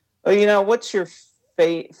like, oh, what's your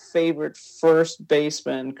favorite first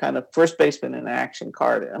baseman in action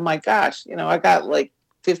card? And my gosh, I got like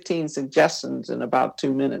 15 suggestions in about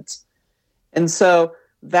 2 minutes. And so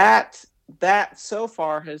that so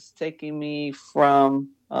far has taken me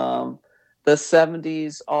from the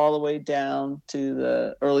 70s all the way down to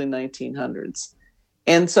the early 1900s.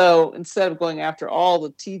 And so instead of going after all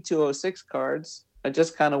the T206 cards, I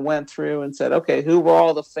just kind of went through and said, okay, who were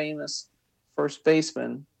all the famous first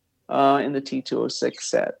basemen in the T206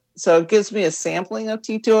 set? So it gives me a sampling of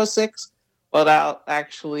T206 without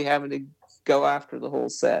actually having to go after the whole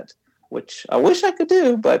set, which I wish I could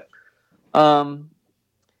do, but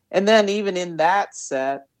And then even in that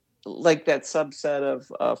set, like that subset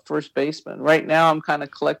of first baseman, right now I'm kind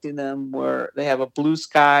of collecting them where they have a blue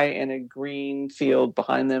sky and a green field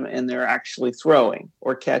behind them, and they're actually throwing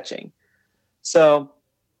or catching. So,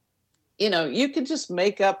 you can just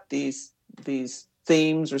make up these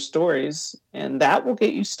themes or stories, and that will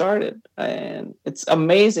get you started. And it's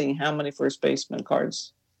amazing how many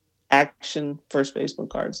action first baseman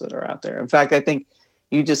cards that are out there. In fact, I think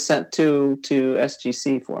you just sent two to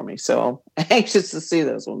SGC for me, so I'm anxious to see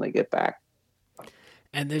those when they get back.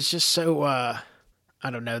 And there's just so I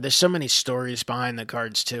don't know. There's so many stories behind the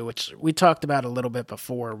cards too, which we talked about a little bit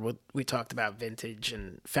before. We talked about vintage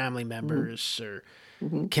and family members or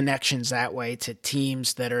connections that way to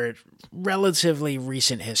teams that are relatively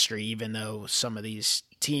recent history, even though some of these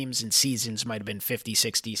teams and seasons might have been 50,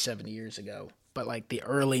 60, 70 years ago. But like the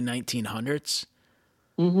early 1900s,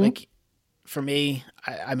 like for me,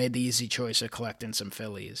 I made the easy choice of collecting some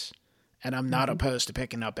Phillies. And I'm not opposed to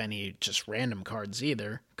picking up any just random cards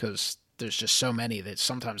either, because there's just so many that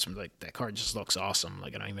sometimes I'm like, that card just looks awesome.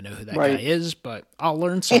 Like, I don't even know who that guy is, but I'll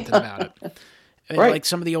learn something about it. And like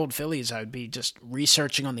some of the old Phillies, I would be just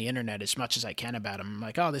researching on the internet as much as I can about them. I'm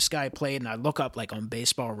like, oh, this guy played, and I look up like on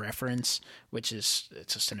Baseball Reference, it's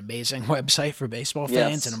just an amazing website for baseball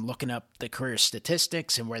fans, and I'm looking up the career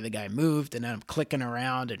statistics and where the guy moved, and then I'm clicking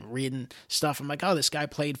around and reading stuff. I'm like, oh, this guy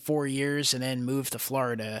played 4 years and then moved to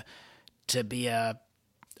Florida to be a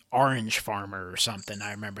orange farmer or something.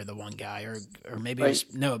 I remember the one guy, or maybe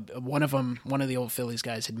one of the old Phillies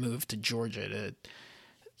guys had moved to Georgia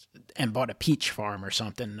and bought a peach farm or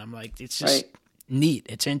something. And I'm like, it's just neat.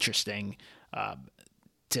 It's interesting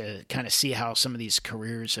to kind of see how some of these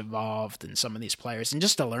careers evolved and some of these players, and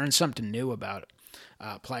just to learn something new about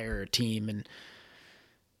a player or team. And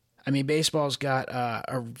I mean, baseball's got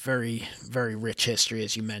a very, very rich history,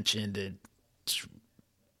 as you mentioned. It's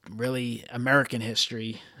really American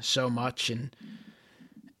history so much, and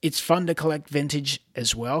it's fun to collect vintage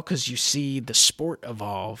as well because you see the sport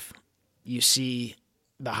evolve, you see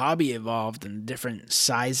the hobby evolved in different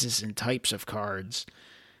sizes and types of cards.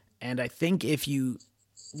 And I think if you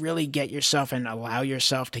really get yourself and allow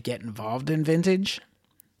yourself to get involved in vintage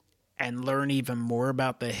and learn even more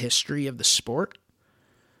about the history of the sport,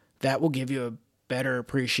 that will give you a better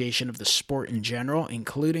appreciation of the sport in general,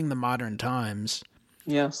 including the modern times.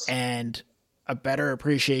 Yes. And a better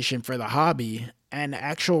appreciation for the hobby and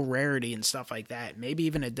actual rarity and stuff like that. Maybe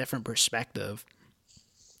even a different perspective.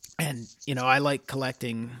 And, I like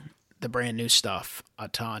collecting the brand new stuff a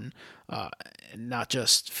ton. Not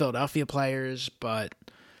just Philadelphia players, but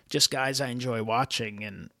just guys I enjoy watching,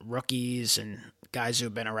 and rookies and guys who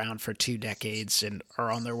have been around for 2 decades and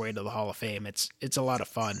are on their way to the Hall of Fame. It's a lot of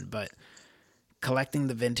fun, but collecting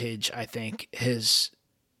the vintage, I think, has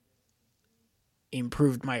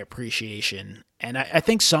improved my appreciation. And I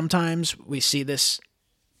think sometimes we see this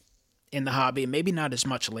in the hobby, maybe not as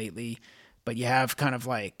much lately, but you have kind of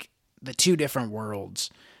like the two different worlds.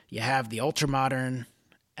 You have the ultra modern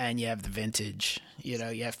and you have the vintage. You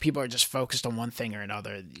have people who are just focused on one thing or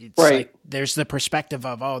another. It's like there's the perspective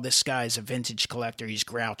of, oh, this guy's a vintage collector. He's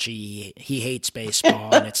grouchy. He hates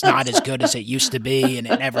baseball, and it's not as good as it used to be, and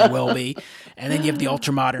it never will be. And then you have the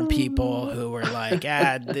ultra modern people who are like,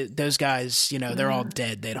 those guys, they're all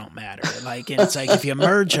dead. They don't matter. And it's like if you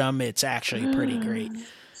merge them, it's actually pretty great.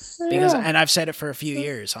 Because, and I've said it for a few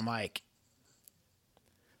years. I'm like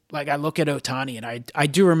I look at Ohtani, and I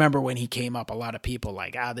do remember when he came up, a lot of people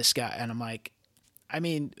like, this guy. And I'm like, I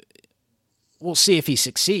mean, we'll see if he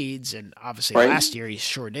succeeds. And obviously last year he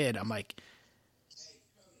sure did. I'm like,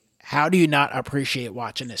 how do you not appreciate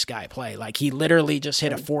watching this guy play? Like, he literally just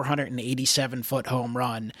hit a 487-foot home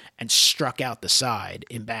run and struck out the side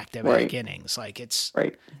in back-to-back innings. Like, it's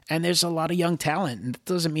and there's a lot of young talent. And it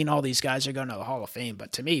doesn't mean all these guys are going to the Hall of Fame.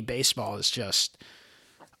 But to me, baseball is just,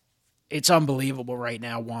 it's unbelievable right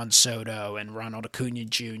now. Juan Soto and Ronald Acuna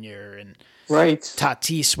Jr. and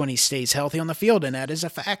Tatis when he stays healthy on the field, and that is a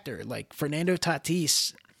factor. Like, Fernando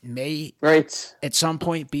Tatis may at some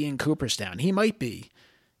point be in Cooperstown. He might be.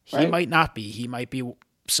 He might not be. He might be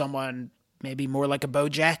someone maybe more like a Bo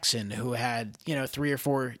Jackson, who had 3 or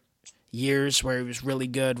 4 years where he was really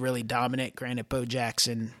good, really dominant. Granted, Bo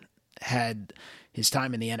Jackson had his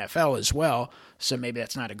time in the NFL as well, so maybe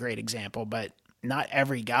that's not a great example, but not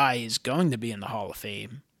every guy is going to be in the Hall of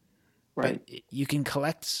Fame. But you can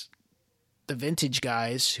collect the vintage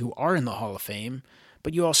guys who are in the Hall of Fame,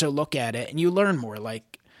 but you also look at it and you learn more.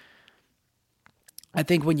 Like, I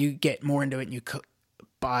think when you get more into it and you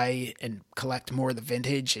buy and collect more of the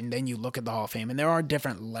vintage, and then you look at the Hall of Fame, and there are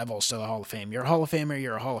different levels to the Hall of Fame. You're a Hall of Famer,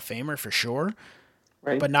 you're a Hall of Famer for sure,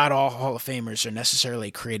 Right. but not all Hall of Famers are necessarily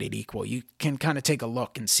created equal. You can kind of take a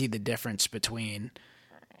look and see the difference between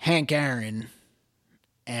Hank Aaron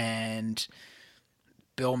and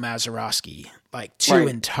Bill Mazeroski, like two Right.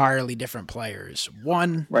 entirely different players.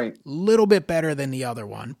 One Right. little bit better than the other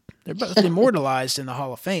one. They're both immortalized in the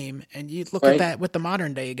Hall of Fame, and you look at Right. that with the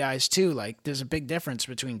modern day guys too. Like there's a big difference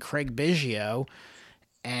between Craig Biggio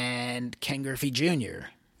and Ken Griffey Jr.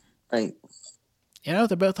 Right. You know,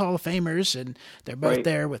 they're both Hall of Famers, and they're both Right.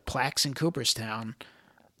 there with plaques in Cooperstown.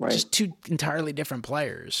 Right. Just two entirely different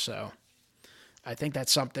players. So I think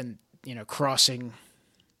that's something, you know, crossing.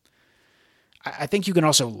 I think you can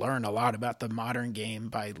also learn a lot about the modern game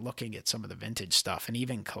by looking at some of the vintage stuff and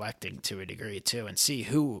even collecting to a degree too, and see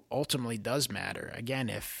who ultimately does matter. Again,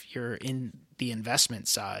 if you're in the investment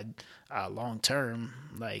side long term,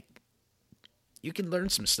 like you can learn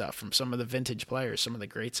some stuff from some of the vintage players, some of the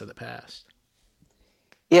greats of the past.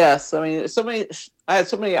 Yes, I mean, I had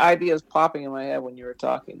so many ideas popping in my head when you were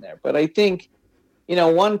talking there, but I think,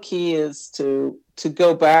 one key is to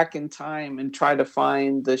go back in time and try to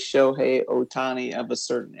find the Shohei Ohtani of a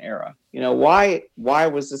certain era. Why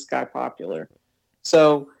was this guy popular?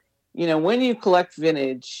 So, when you collect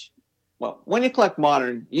vintage, when you collect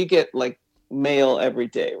modern, you get like mail every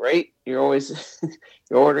day, right? You're always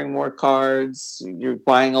you're ordering more cards, you're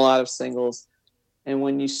buying a lot of singles, and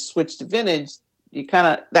when you switch to vintage,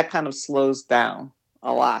 that kind of slows down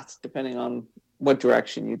a lot depending on what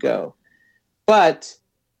direction you go. But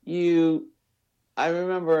I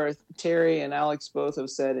remember Terry and Alex both have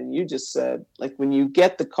said, and you just said, like when you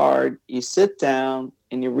get the card, you sit down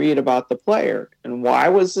and you read about the player and why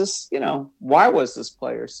was this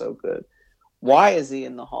player so good? Why is he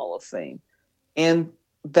in the Hall of Fame? And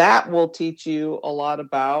that will teach you a lot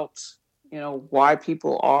about, why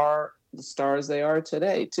people are the stars they are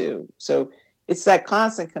today too. So it's that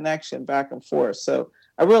constant connection back and forth. So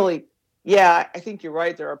I think you're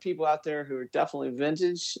right. There are people out there who are definitely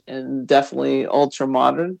vintage and definitely ultra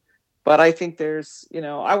modern. But I think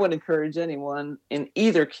I would encourage anyone in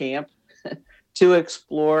either camp to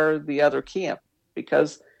explore the other camp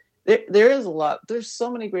because there is a lot. There's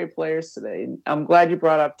so many great players today. I'm glad you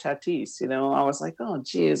brought up Tatis. I was like, oh,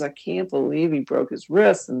 geez, I can't believe he broke his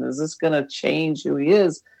wrist. And is this going to change who he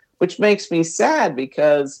is? Which makes me sad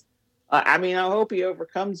because, I hope he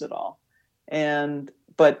overcomes it all.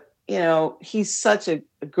 But he's such a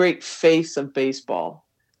great face of baseball.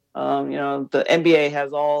 The NBA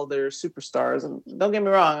has all their superstars, and don't get me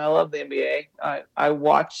wrong, I love the NBA. I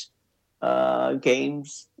watch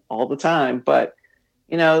games all the time, but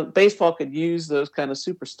baseball could use those kind of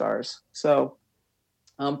superstars. So,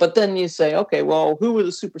 but then you say, okay, well, who were the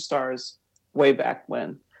superstars way back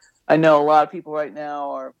when? I know a lot of people right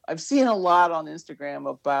now I've seen a lot on Instagram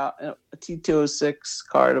about a T206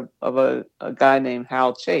 card of a guy named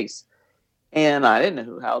Hal Chase. And I didn't know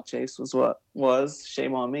who Hal Chase was.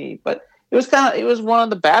 Shame on me. But it was one of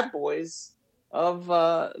the bad boys of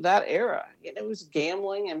that era. It was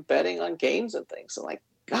gambling and betting on games and things. So like,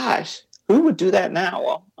 gosh, who would do that now?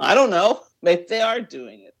 Well, I don't know. Maybe they are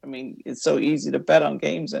doing it. It's so easy to bet on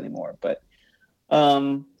games anymore. But I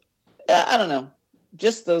don't know.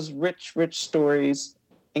 Just those rich stories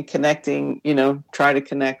and connecting, try to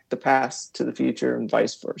connect the past to the future and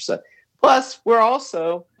vice versa. Plus, we're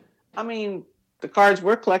also, the cards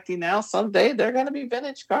we're collecting now, someday they're going to be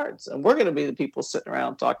vintage cards. And we're going to be the people sitting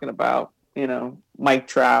around talking about, Mike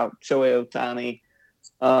Trout, Shohei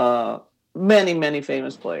Ohtani, many, many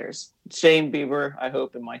famous players. Shane Bieber, I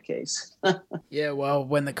hope, in my case. Yeah, well,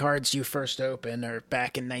 when the cards you first open are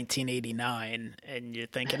back in 1989, and you're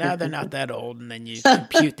thinking, they're not that old, and then you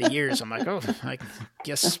compute the years, I'm like, oh, I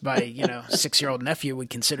guess my 6-year-old nephew would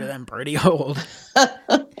consider them pretty old.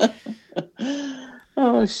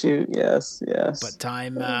 Oh shoot! Yes. But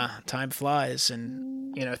time flies,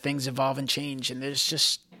 and things evolve and change, and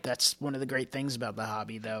that's one of the great things about the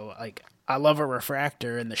hobby, though. Like I love a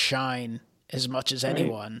refractor and the shine as much as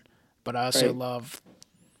anyone. But I also love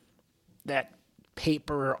that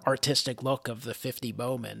paper artistic look of the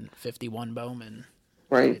 51 Bowman.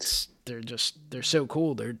 Right. They're so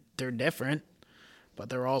cool. They're different, but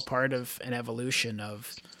they're all part of an evolution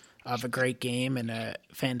of a great game and a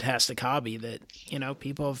fantastic hobby that,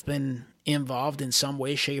 people have been involved in some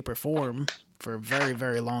way, shape, or form for a very,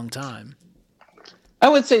 very long time. I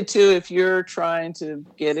would say too, if you're trying to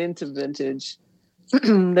get into vintage,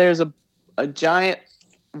 there's a giant,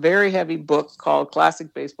 very heavy book called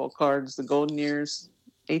Classic Baseball Cards, The Golden Years,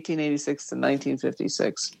 1886 to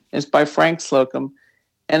 1956. It's by Frank Slocum.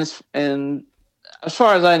 And as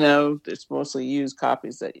far as I know, it's mostly used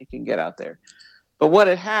copies that you can get out there. But what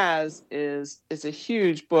it has is it's a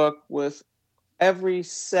huge book with every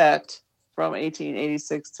set from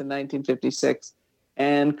 1886 to 1956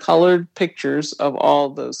 and colored pictures of all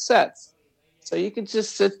those sets. So you could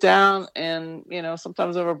just sit down and,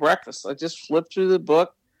 sometimes over breakfast, I just flip through the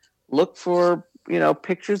book, look for,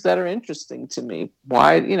 pictures that are interesting to me.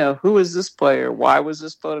 Why, who is this player? Why was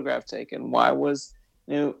this photograph taken? Why was,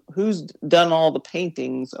 who's done all the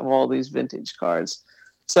paintings of all these vintage cards?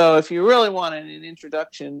 So if you really wanted an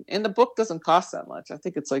introduction, and the book doesn't cost that much, I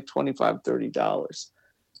think it's like $25, $30.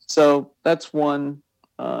 So that's one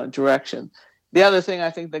direction. The other thing I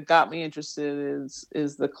think that got me interested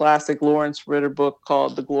is the classic Lawrence Ritter book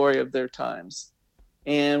called The Glory of Their Times,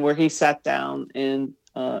 and where he sat down and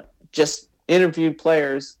just interviewed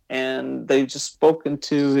players, and they just spoken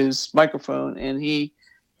to his microphone, and he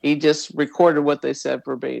just recorded what they said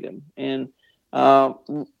verbatim. And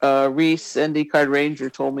Reese, ND Card Ranger,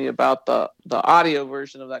 told me about the audio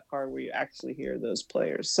version of that card where you actually hear those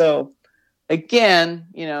players. So again,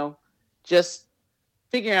 just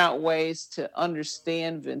figuring out ways to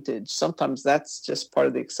understand vintage. Sometimes that's just part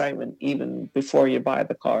of the excitement, even before you buy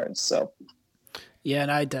the cards. So, yeah,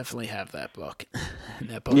 and I definitely have that book.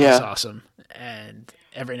 That book is awesome. And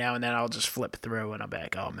every now and then I'll just flip through and I'm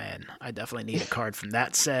like, oh man, I definitely need a card from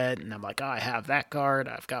that set. And I'm like, oh, I have that card.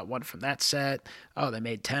 I've got one from that set. Oh, they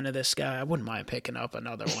made 10 of this guy. I wouldn't mind picking up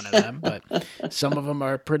another one of them, but some of them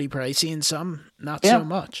are pretty pricey and some not so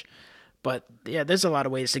much. But yeah, there's a lot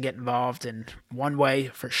of ways to get involved, and one way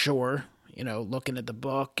for sure, looking at the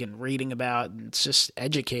book and reading about, and it's just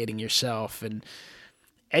educating yourself, and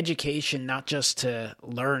education not just to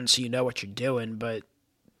learn so you know what you're doing, but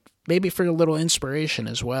maybe for a little inspiration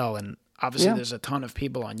as well. And obviously there's a ton of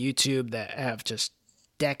people on YouTube that have just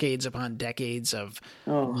decades upon decades of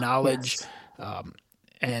knowledge. Yes.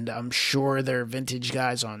 And I'm sure there are vintage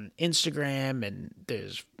guys on Instagram, and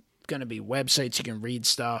there's going to be websites you can read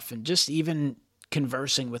stuff, and just even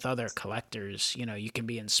conversing with other collectors, you can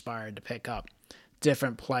be inspired to pick up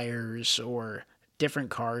different players or different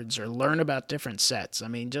cards or learn about different sets. I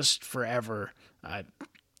mean, just forever. I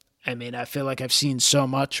feel like I've seen so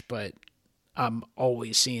much, but I'm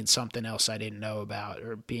always seeing something else I didn't know about,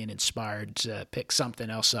 or being inspired to pick something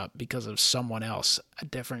else up because of someone else, a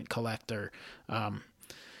different collector,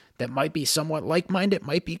 that might be somewhat like-minded,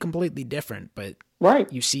 might be completely different, but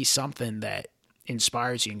you see something that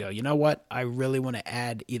inspires you and go, you know what? I really want to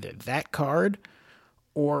add either that card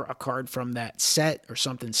or a card from that set or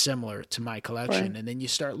something similar to my collection. Right. And then you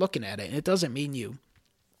start looking at it. And it doesn't mean you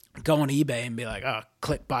go on eBay and be like, oh,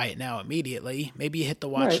 click buy it now immediately. Maybe you hit the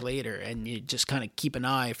watch later, and you just kind of keep an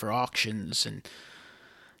eye for auctions and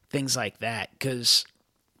things like that. Because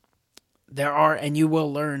there are, and you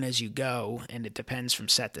will learn as you go, and it depends from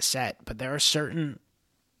set to set, but there are certain,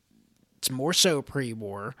 it's more so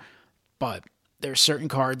pre-war, but there are certain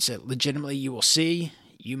cards that legitimately you will see,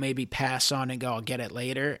 you maybe pass on and go, I'll get it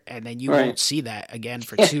later, and then you won't see that again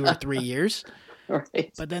for 2 or 3 years.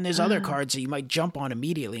 Right. But then there's other cards that you might jump on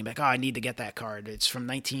immediately and be like, oh, I need to get that card. It's from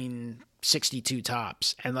 1962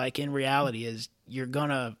 tops. And like in reality is you're going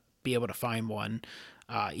to be able to find one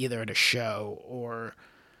either at a show, or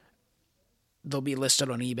they'll be listed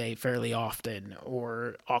on eBay fairly often,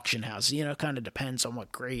 or auction house. It kind of depends on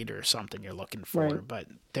what grade or something you're looking for. Right. But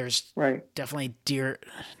there's definitely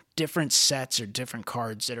different sets or different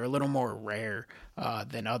cards that are a little more rare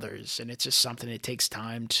than others. And it's just something that takes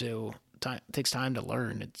time to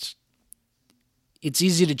learn. It's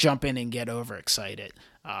easy to jump in and get overexcited.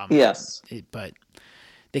 Yes. But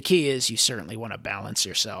the key is you certainly want to balance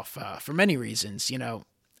yourself for many reasons.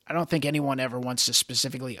 I don't think anyone ever wants to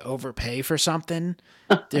specifically overpay for something.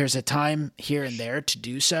 There's a time here and there to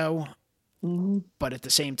do so. Mm-hmm. But at the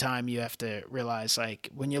same time, you have to realize, like,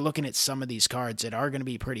 when you're looking at some of these cards that are going to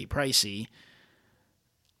be pretty pricey,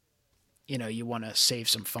 you want to save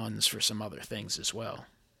some funds for some other things as well.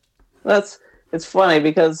 It's funny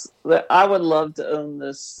because I would love to own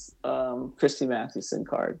this Christy Mathewson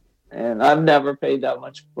card, and I've never paid that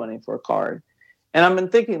much money for a card. And I've been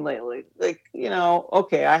thinking lately, like,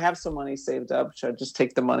 okay, I have some money saved up. Should I just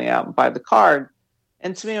take the money out and buy the card?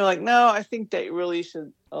 And to me, I'm like, no, I think that you really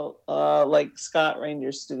should, like Scott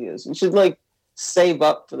Ranger Studios, you should like save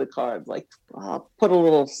up for the card. Like put a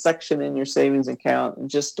little section in your savings account and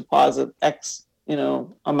just deposit X,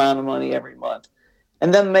 amount of money every month.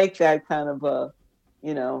 And then make that kind of a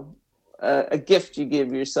gift you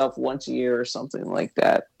give yourself once a year or something like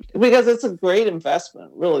that. Because it's a great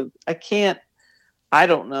investment, really. I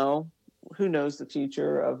don't know. Who knows the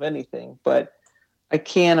future of anything? But I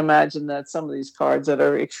can't imagine that some of these cards that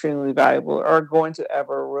are extremely valuable are going to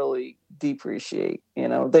ever really depreciate.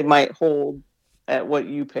 They might hold at what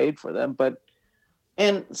you paid for them, but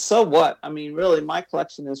And so what? I mean, really, my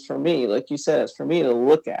collection is for me. Like you said, it's for me to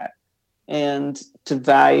look at and to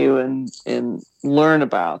value and learn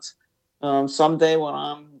about. Someday when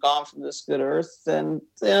I'm gone from this good earth, then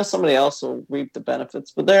somebody else will reap the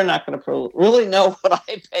benefits, but they're not going to really know what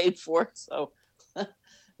I paid for it. So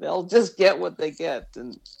they'll just get what they get.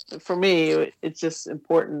 And for me, it's just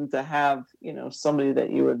important to have, somebody that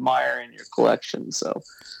you admire in your collection. So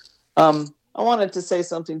I wanted to say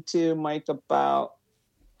something too, Mike, about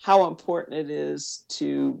how important it is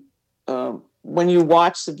to, when you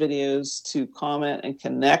watch the videos, to comment and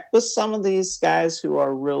connect with some of these guys who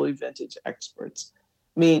are really vintage experts.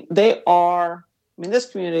 I mean, this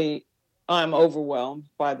community, I'm overwhelmed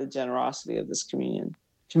by the generosity of this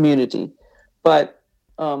community. But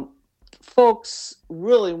folks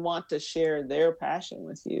really want to share their passion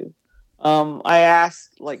with you. I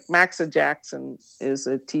asked, like, Maxa Jackson is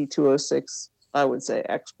a T206, I would say,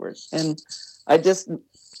 expert. And I just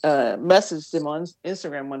messaged him on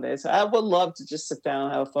Instagram one day and said, I would love to just sit down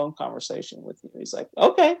and have a phone conversation with you. He's like,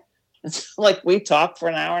 okay. It's like we talked for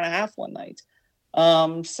an hour and a half one night.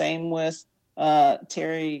 Same with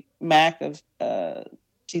Terry Mack of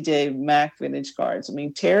TJ Mack Vintage Cards. I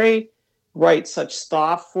mean, Terry writes such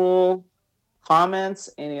thoughtful comments,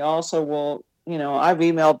 and he also will, I've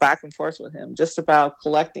emailed back and forth with him just about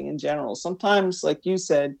collecting in general. Sometimes, like you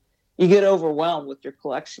said, you get overwhelmed with your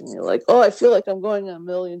collection. You're like, oh, I feel like I'm going in a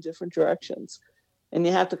million different directions. And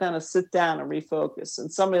you have to kind of sit down and refocus.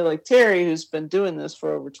 And somebody like Terry, who's been doing this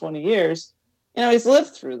for over 20 years, he's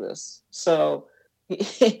lived through this. So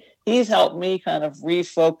he's helped me kind of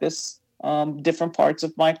refocus different parts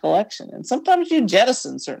of my collection. And sometimes you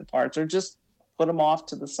jettison certain parts or just put them off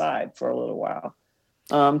to the side for a little while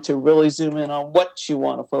to really zoom in on what you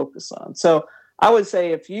want to focus on. So I would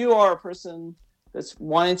say if you are a person that's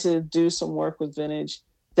wanting to do some work with vintage,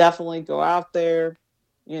 definitely go out there,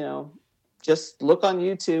 just look on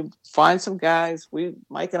YouTube, find some guys.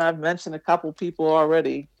 Mike and I've mentioned a couple people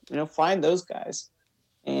already, find those guys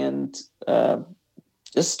and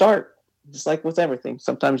just start. Just like with everything,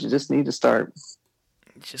 sometimes you just need to start.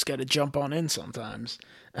 You just got to jump on in sometimes.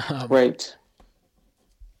 Right.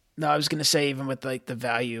 No, I was going to say, even with like the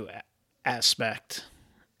value aspect,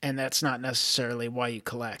 and that's not necessarily why you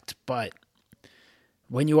collect, but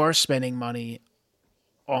when you are spending money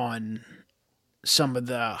on some of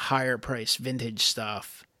the higher price vintage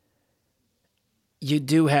stuff, you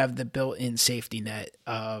do have the built-in safety net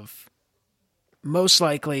of most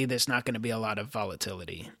likely there's not going to be a lot of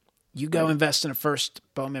volatility. You go invest in a first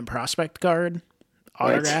Bowman prospect card,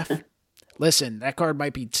 autograph. Right. Listen, that card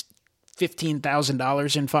might be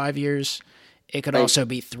 $15,000 in 5 years. It could also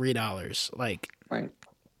be $3. Right.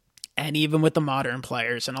 And even with the modern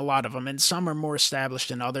players, and a lot of them, and some are more established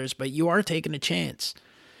than others, but you are taking a chance.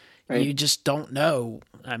 Right. You just don't know.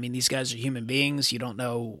 I mean, these guys are human beings. You don't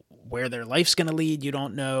know where their life's going to lead. You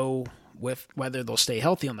don't know whether they'll stay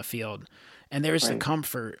healthy on the field. And there's the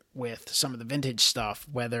comfort with some of the vintage stuff,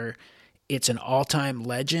 whether it's an all-time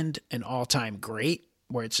legend, an all-time great,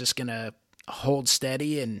 where it's just going to hold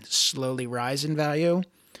steady and slowly rise in value.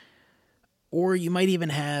 Or you might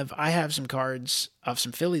even I have some cards of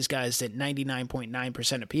some Phillies guys that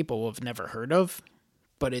 99.9% of people have never heard of,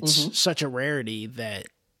 but it's such a rarity that,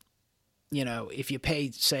 if you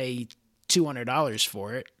pay, say, $200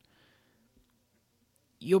 for it,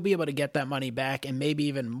 you'll be able to get that money back and maybe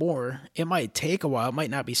even more. It might take a while. It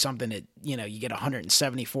might not be something that, you get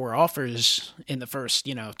 174 offers in the first,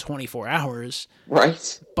 24 hours.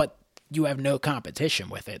 Right. But you have no competition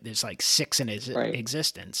with it. There's like 6 in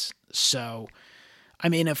existence. So, I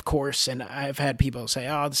mean, of course, and I've had people say,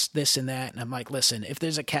 oh, it's this and that. And I'm like, listen, if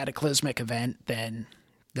there's a cataclysmic event, then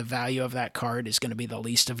the value of that card is going to be the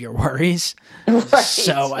least of your worries. Right.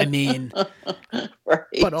 So, I mean,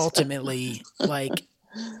 but ultimately, like,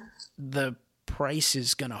 the price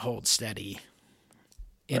is going to hold steady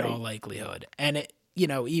in all likelihood. And it,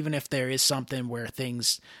 even if there is something where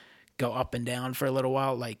things go up and down for a little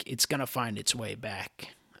while, like, it's going to find its way back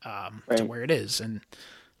to where it is. And,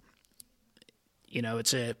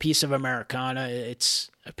 it's a piece of Americana.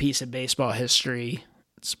 It's a piece of baseball history.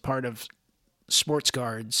 It's part of sports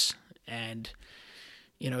cards. And,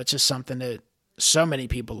 it's just something that so many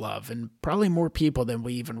people love, and probably more people than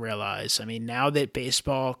we even realize. I mean, now that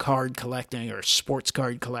baseball card collecting or sports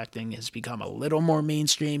card collecting has become a little more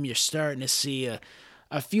mainstream, you're starting to see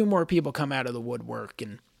a few more people come out of the woodwork,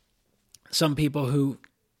 and some people who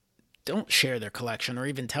don't share their collection or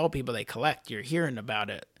even tell people they collect, you're hearing about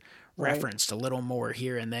it referenced a little more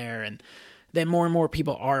here and there. And then more and more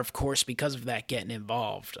people are, of course, because of that, getting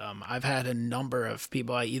involved. I've had a number of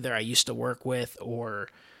people I used to work with or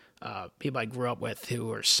people I grew up with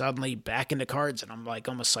who are suddenly back into cards, and I'm like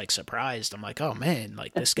almost like surprised. I'm like, oh man,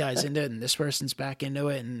 like this guy's into it and this person's back into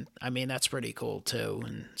it, and I mean that's pretty cool too.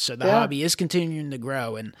 And so the hobby is continuing to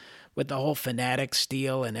grow, and with the whole Fanatics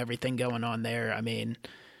deal and everything going on there, I mean,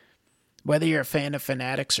 whether you're a fan of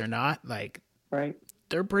Fanatics or not, like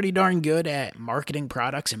they're pretty darn good at marketing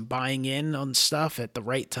products and buying in on stuff at the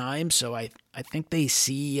right time. So I think they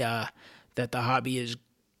see that the hobby is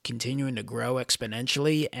continuing to grow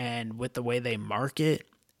exponentially, and with the way they market,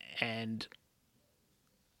 and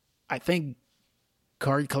I think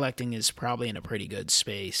card collecting is probably in a pretty good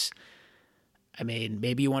space. I mean,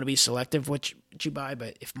 maybe you want to be selective what you buy,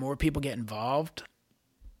 but if more people get involved,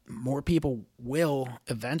 more people will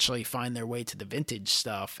eventually find their way to the vintage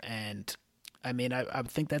stuff. And I mean, I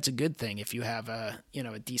think that's a good thing if you have a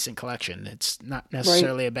decent collection. It's not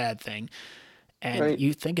necessarily a bad thing. And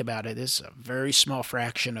you think about it, there's a very small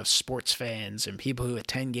fraction of sports fans and people who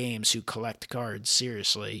attend games who collect cards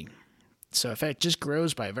seriously. So if it just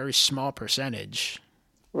grows by a very small percentage,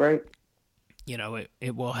 it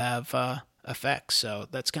will have effects. So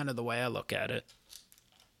that's kind of the way I look at it.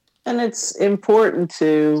 And it's important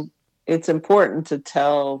to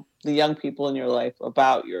tell the young people in your life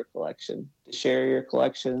about your collection, to share your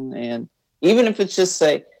collection. And even if it's just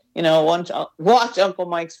say, watch Uncle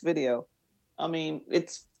Mike's video. I mean,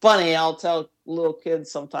 it's funny. I'll tell little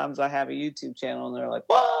kids sometimes I have a YouTube channel, and they're like,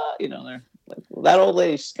 "What?" They're like, well, "That old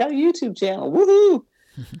lady, she's got a YouTube channel, woohoo!"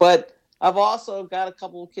 But I've also got a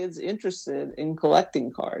couple of kids interested in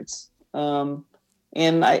collecting cards, and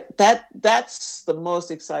that's the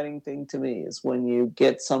most exciting thing to me is when you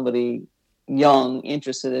get somebody young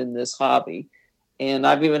interested in this hobby. And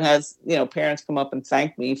I've even had parents come up and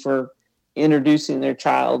thank me for introducing their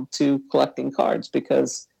child to collecting cards,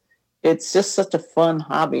 because it's just such a fun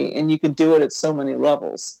hobby, and you can do it at so many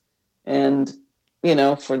levels. And,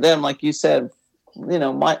 for them, like you said,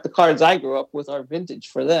 the cards I grew up with are vintage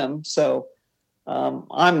for them. So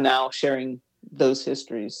I'm now sharing those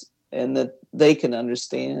histories and that they can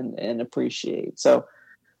understand and appreciate. So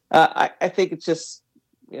I think it's just,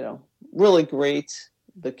 really great,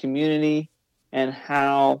 the community and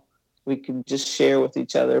how we can just share with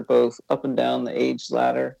each other, both up and down the age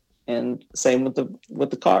ladder. And same with the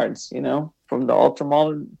cards, from the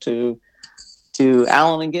ultramodern to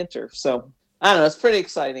Allen and Ginter. So I don't know, it's pretty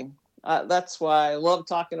exciting. That's why I love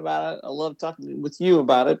talking about it. I love talking with you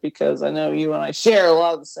about it, because I know you and I share a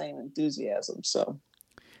lot of the same enthusiasm. So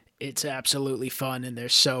it's absolutely fun, and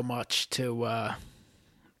there's so much to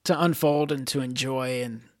unfold and to enjoy,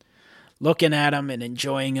 and looking at them and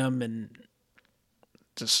enjoying them, and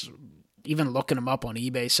just even looking them up on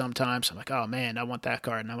eBay sometimes. I'm like, oh man, I want that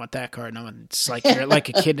card and I want that card. And it's like you're like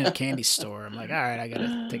a kid in a candy store. I'm like, all right, I got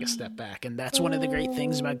to take a step back. And that's one of the great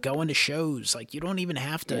things about going to shows. Like, you don't even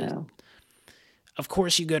have to. Of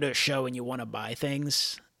course, you go to a show and you want to buy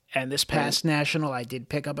things. And this past National, I did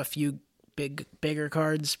pick up a few bigger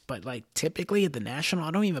cards. But like typically at the National,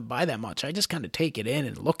 I don't even buy that much. I just kind of take it in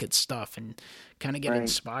and look at stuff and kind of get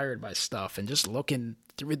inspired by stuff, and just looking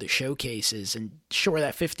through the showcases. And sure,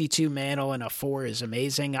 that 52 Mantle and a 4 is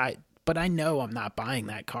amazing. But I know I'm not buying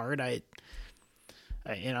that card. I'm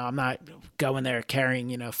not going there carrying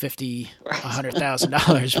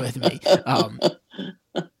 $100,000 with me.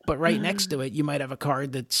 But right next to it, you might have a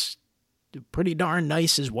card that's pretty darn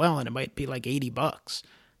nice as well, and it might be like $80.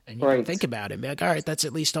 And you can think about it and be like, all right, that's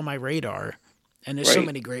at least on my radar. And there's so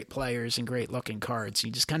many great players and great looking cards. You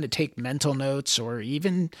just kind of take mental notes, or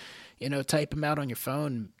even, type them out on your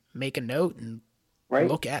phone, make a note and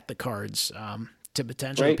look at the cards to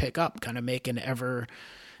potentially pick up, kind of make an ever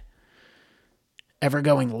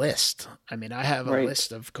going list. I mean, I have a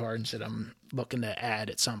list of cards that I'm looking to add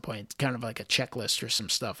at some point, kind of like a checklist or some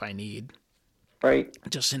stuff I need.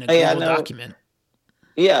 Just in a Google document.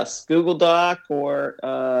 Yes, Google Doc, or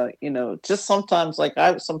just sometimes, like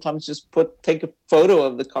I sometimes just take a photo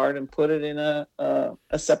of the card and put it in a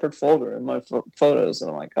separate folder in my photos,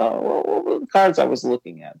 and I'm like, oh, what were the cards I was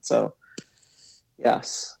looking at? So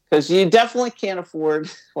yes, because you definitely can't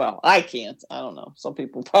afford. Well, I can't. I don't know. Some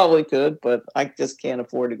people probably could, but I just can't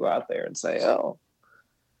afford to go out there and say, oh,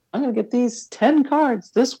 I'm going to get these 10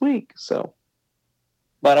 cards this week. So,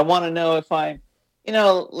 but I want to know if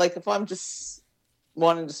if I'm just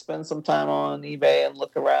wanting to spend some time on eBay and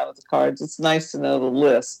look around at the cards, it's nice to know the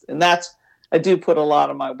list. And I do put a lot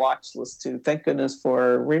on my watch list too. Thank goodness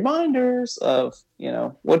for reminders of,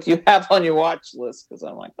 what you have on your watch list. Cause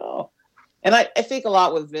I'm like, oh, and I think a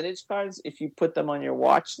lot with vintage cards, if you put them on your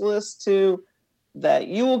watch list too, that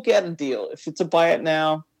you will get a deal. If it's a buy it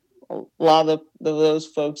now, a lot of those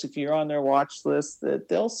folks, if you're on their watch list, that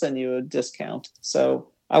they'll send you a discount. So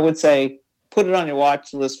I would say put it on your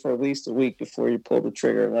watch list for at least a week before you pull the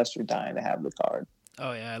trigger, unless you're dying to have the card.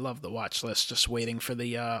 Oh yeah, I love the watch list. Just waiting for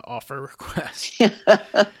the offer request. Yeah,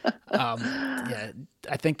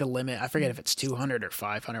 I think the limit, I forget if it's 200 or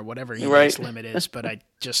 500, whatever eBay's limit is, but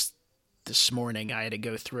this morning I had to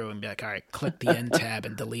go through and be like, all right, click the end tab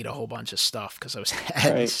and delete a whole bunch of stuff because I was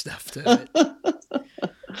adding stuff to it.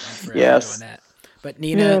 Yes. Doing that. But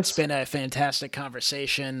Nina, It's been a fantastic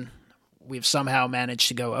conversation. We've somehow managed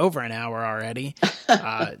to go over an hour already.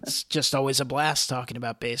 It's just always a blast talking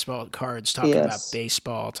about baseball cards, talking about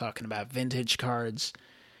baseball, talking about vintage cards.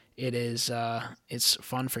 It is, it's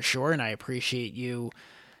fun for sure, and I appreciate you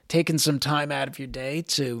taking some time out of your day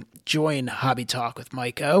to join Hobby Talk with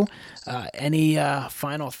Mike O. Any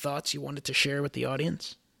final thoughts you wanted to share with the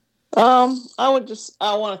audience? I want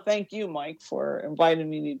to thank you, Mike, for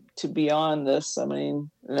inviting me to be on this. I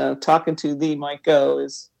mean, talking to the Mike O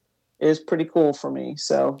is pretty cool for me.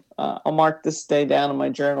 So I'll mark this day down in my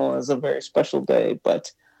journal as a very special day.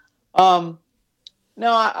 But no,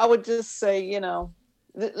 I would just say,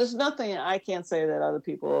 there's nothing I can't say that other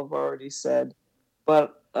people have already said.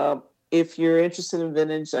 But if you're interested in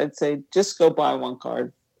vintage, I'd say just go buy one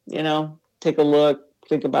card. Take a look,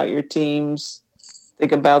 think about your teams,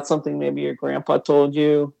 think about something maybe your grandpa told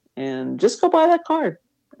you, and just go buy that card.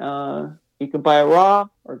 You can buy it raw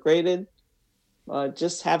or graded.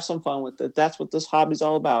 Just have some fun with it. That's what this hobby's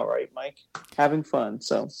all about, right, Mike? Having fun.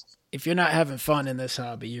 So if you're not having fun in this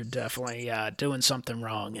hobby, you're definitely doing something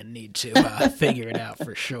wrong and need to figure it out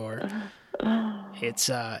for sure. It's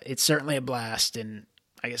certainly a blast, and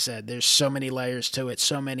like I said, there's so many layers to it,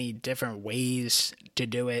 so many different ways to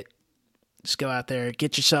do it. Just go out there,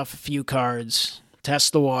 get yourself a few cards,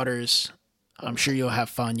 test the waters. I'm sure you'll have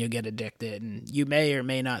fun. You'll get addicted, and you may or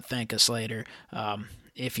may not thank us later.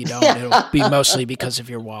 If you don't, it'll be mostly because of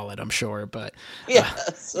your wallet, I'm sure. But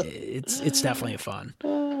it's definitely fun.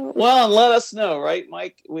 Well, and let us know, right,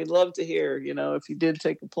 Mike? We'd love to hear. If you did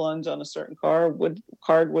take a plunge on a certain card,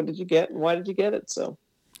 what did you get, and why did you get it? So,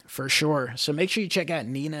 for sure. So make sure you check out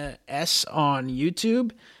Nina S on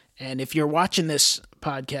YouTube. And if you're watching this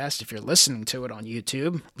podcast, if you're listening to it on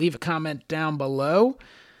YouTube, leave a comment down below.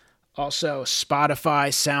 Also, Spotify,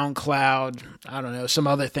 SoundCloud, I don't know, some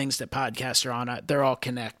other things that podcasts are on, they're all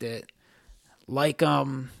connected. Like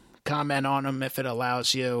them, comment on them if it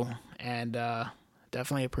allows you, and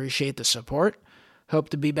definitely appreciate the support. Hope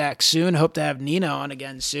to be back soon. Hope to have Nina on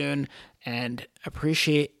again soon, and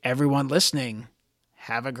appreciate everyone listening.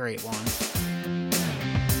 Have a great one.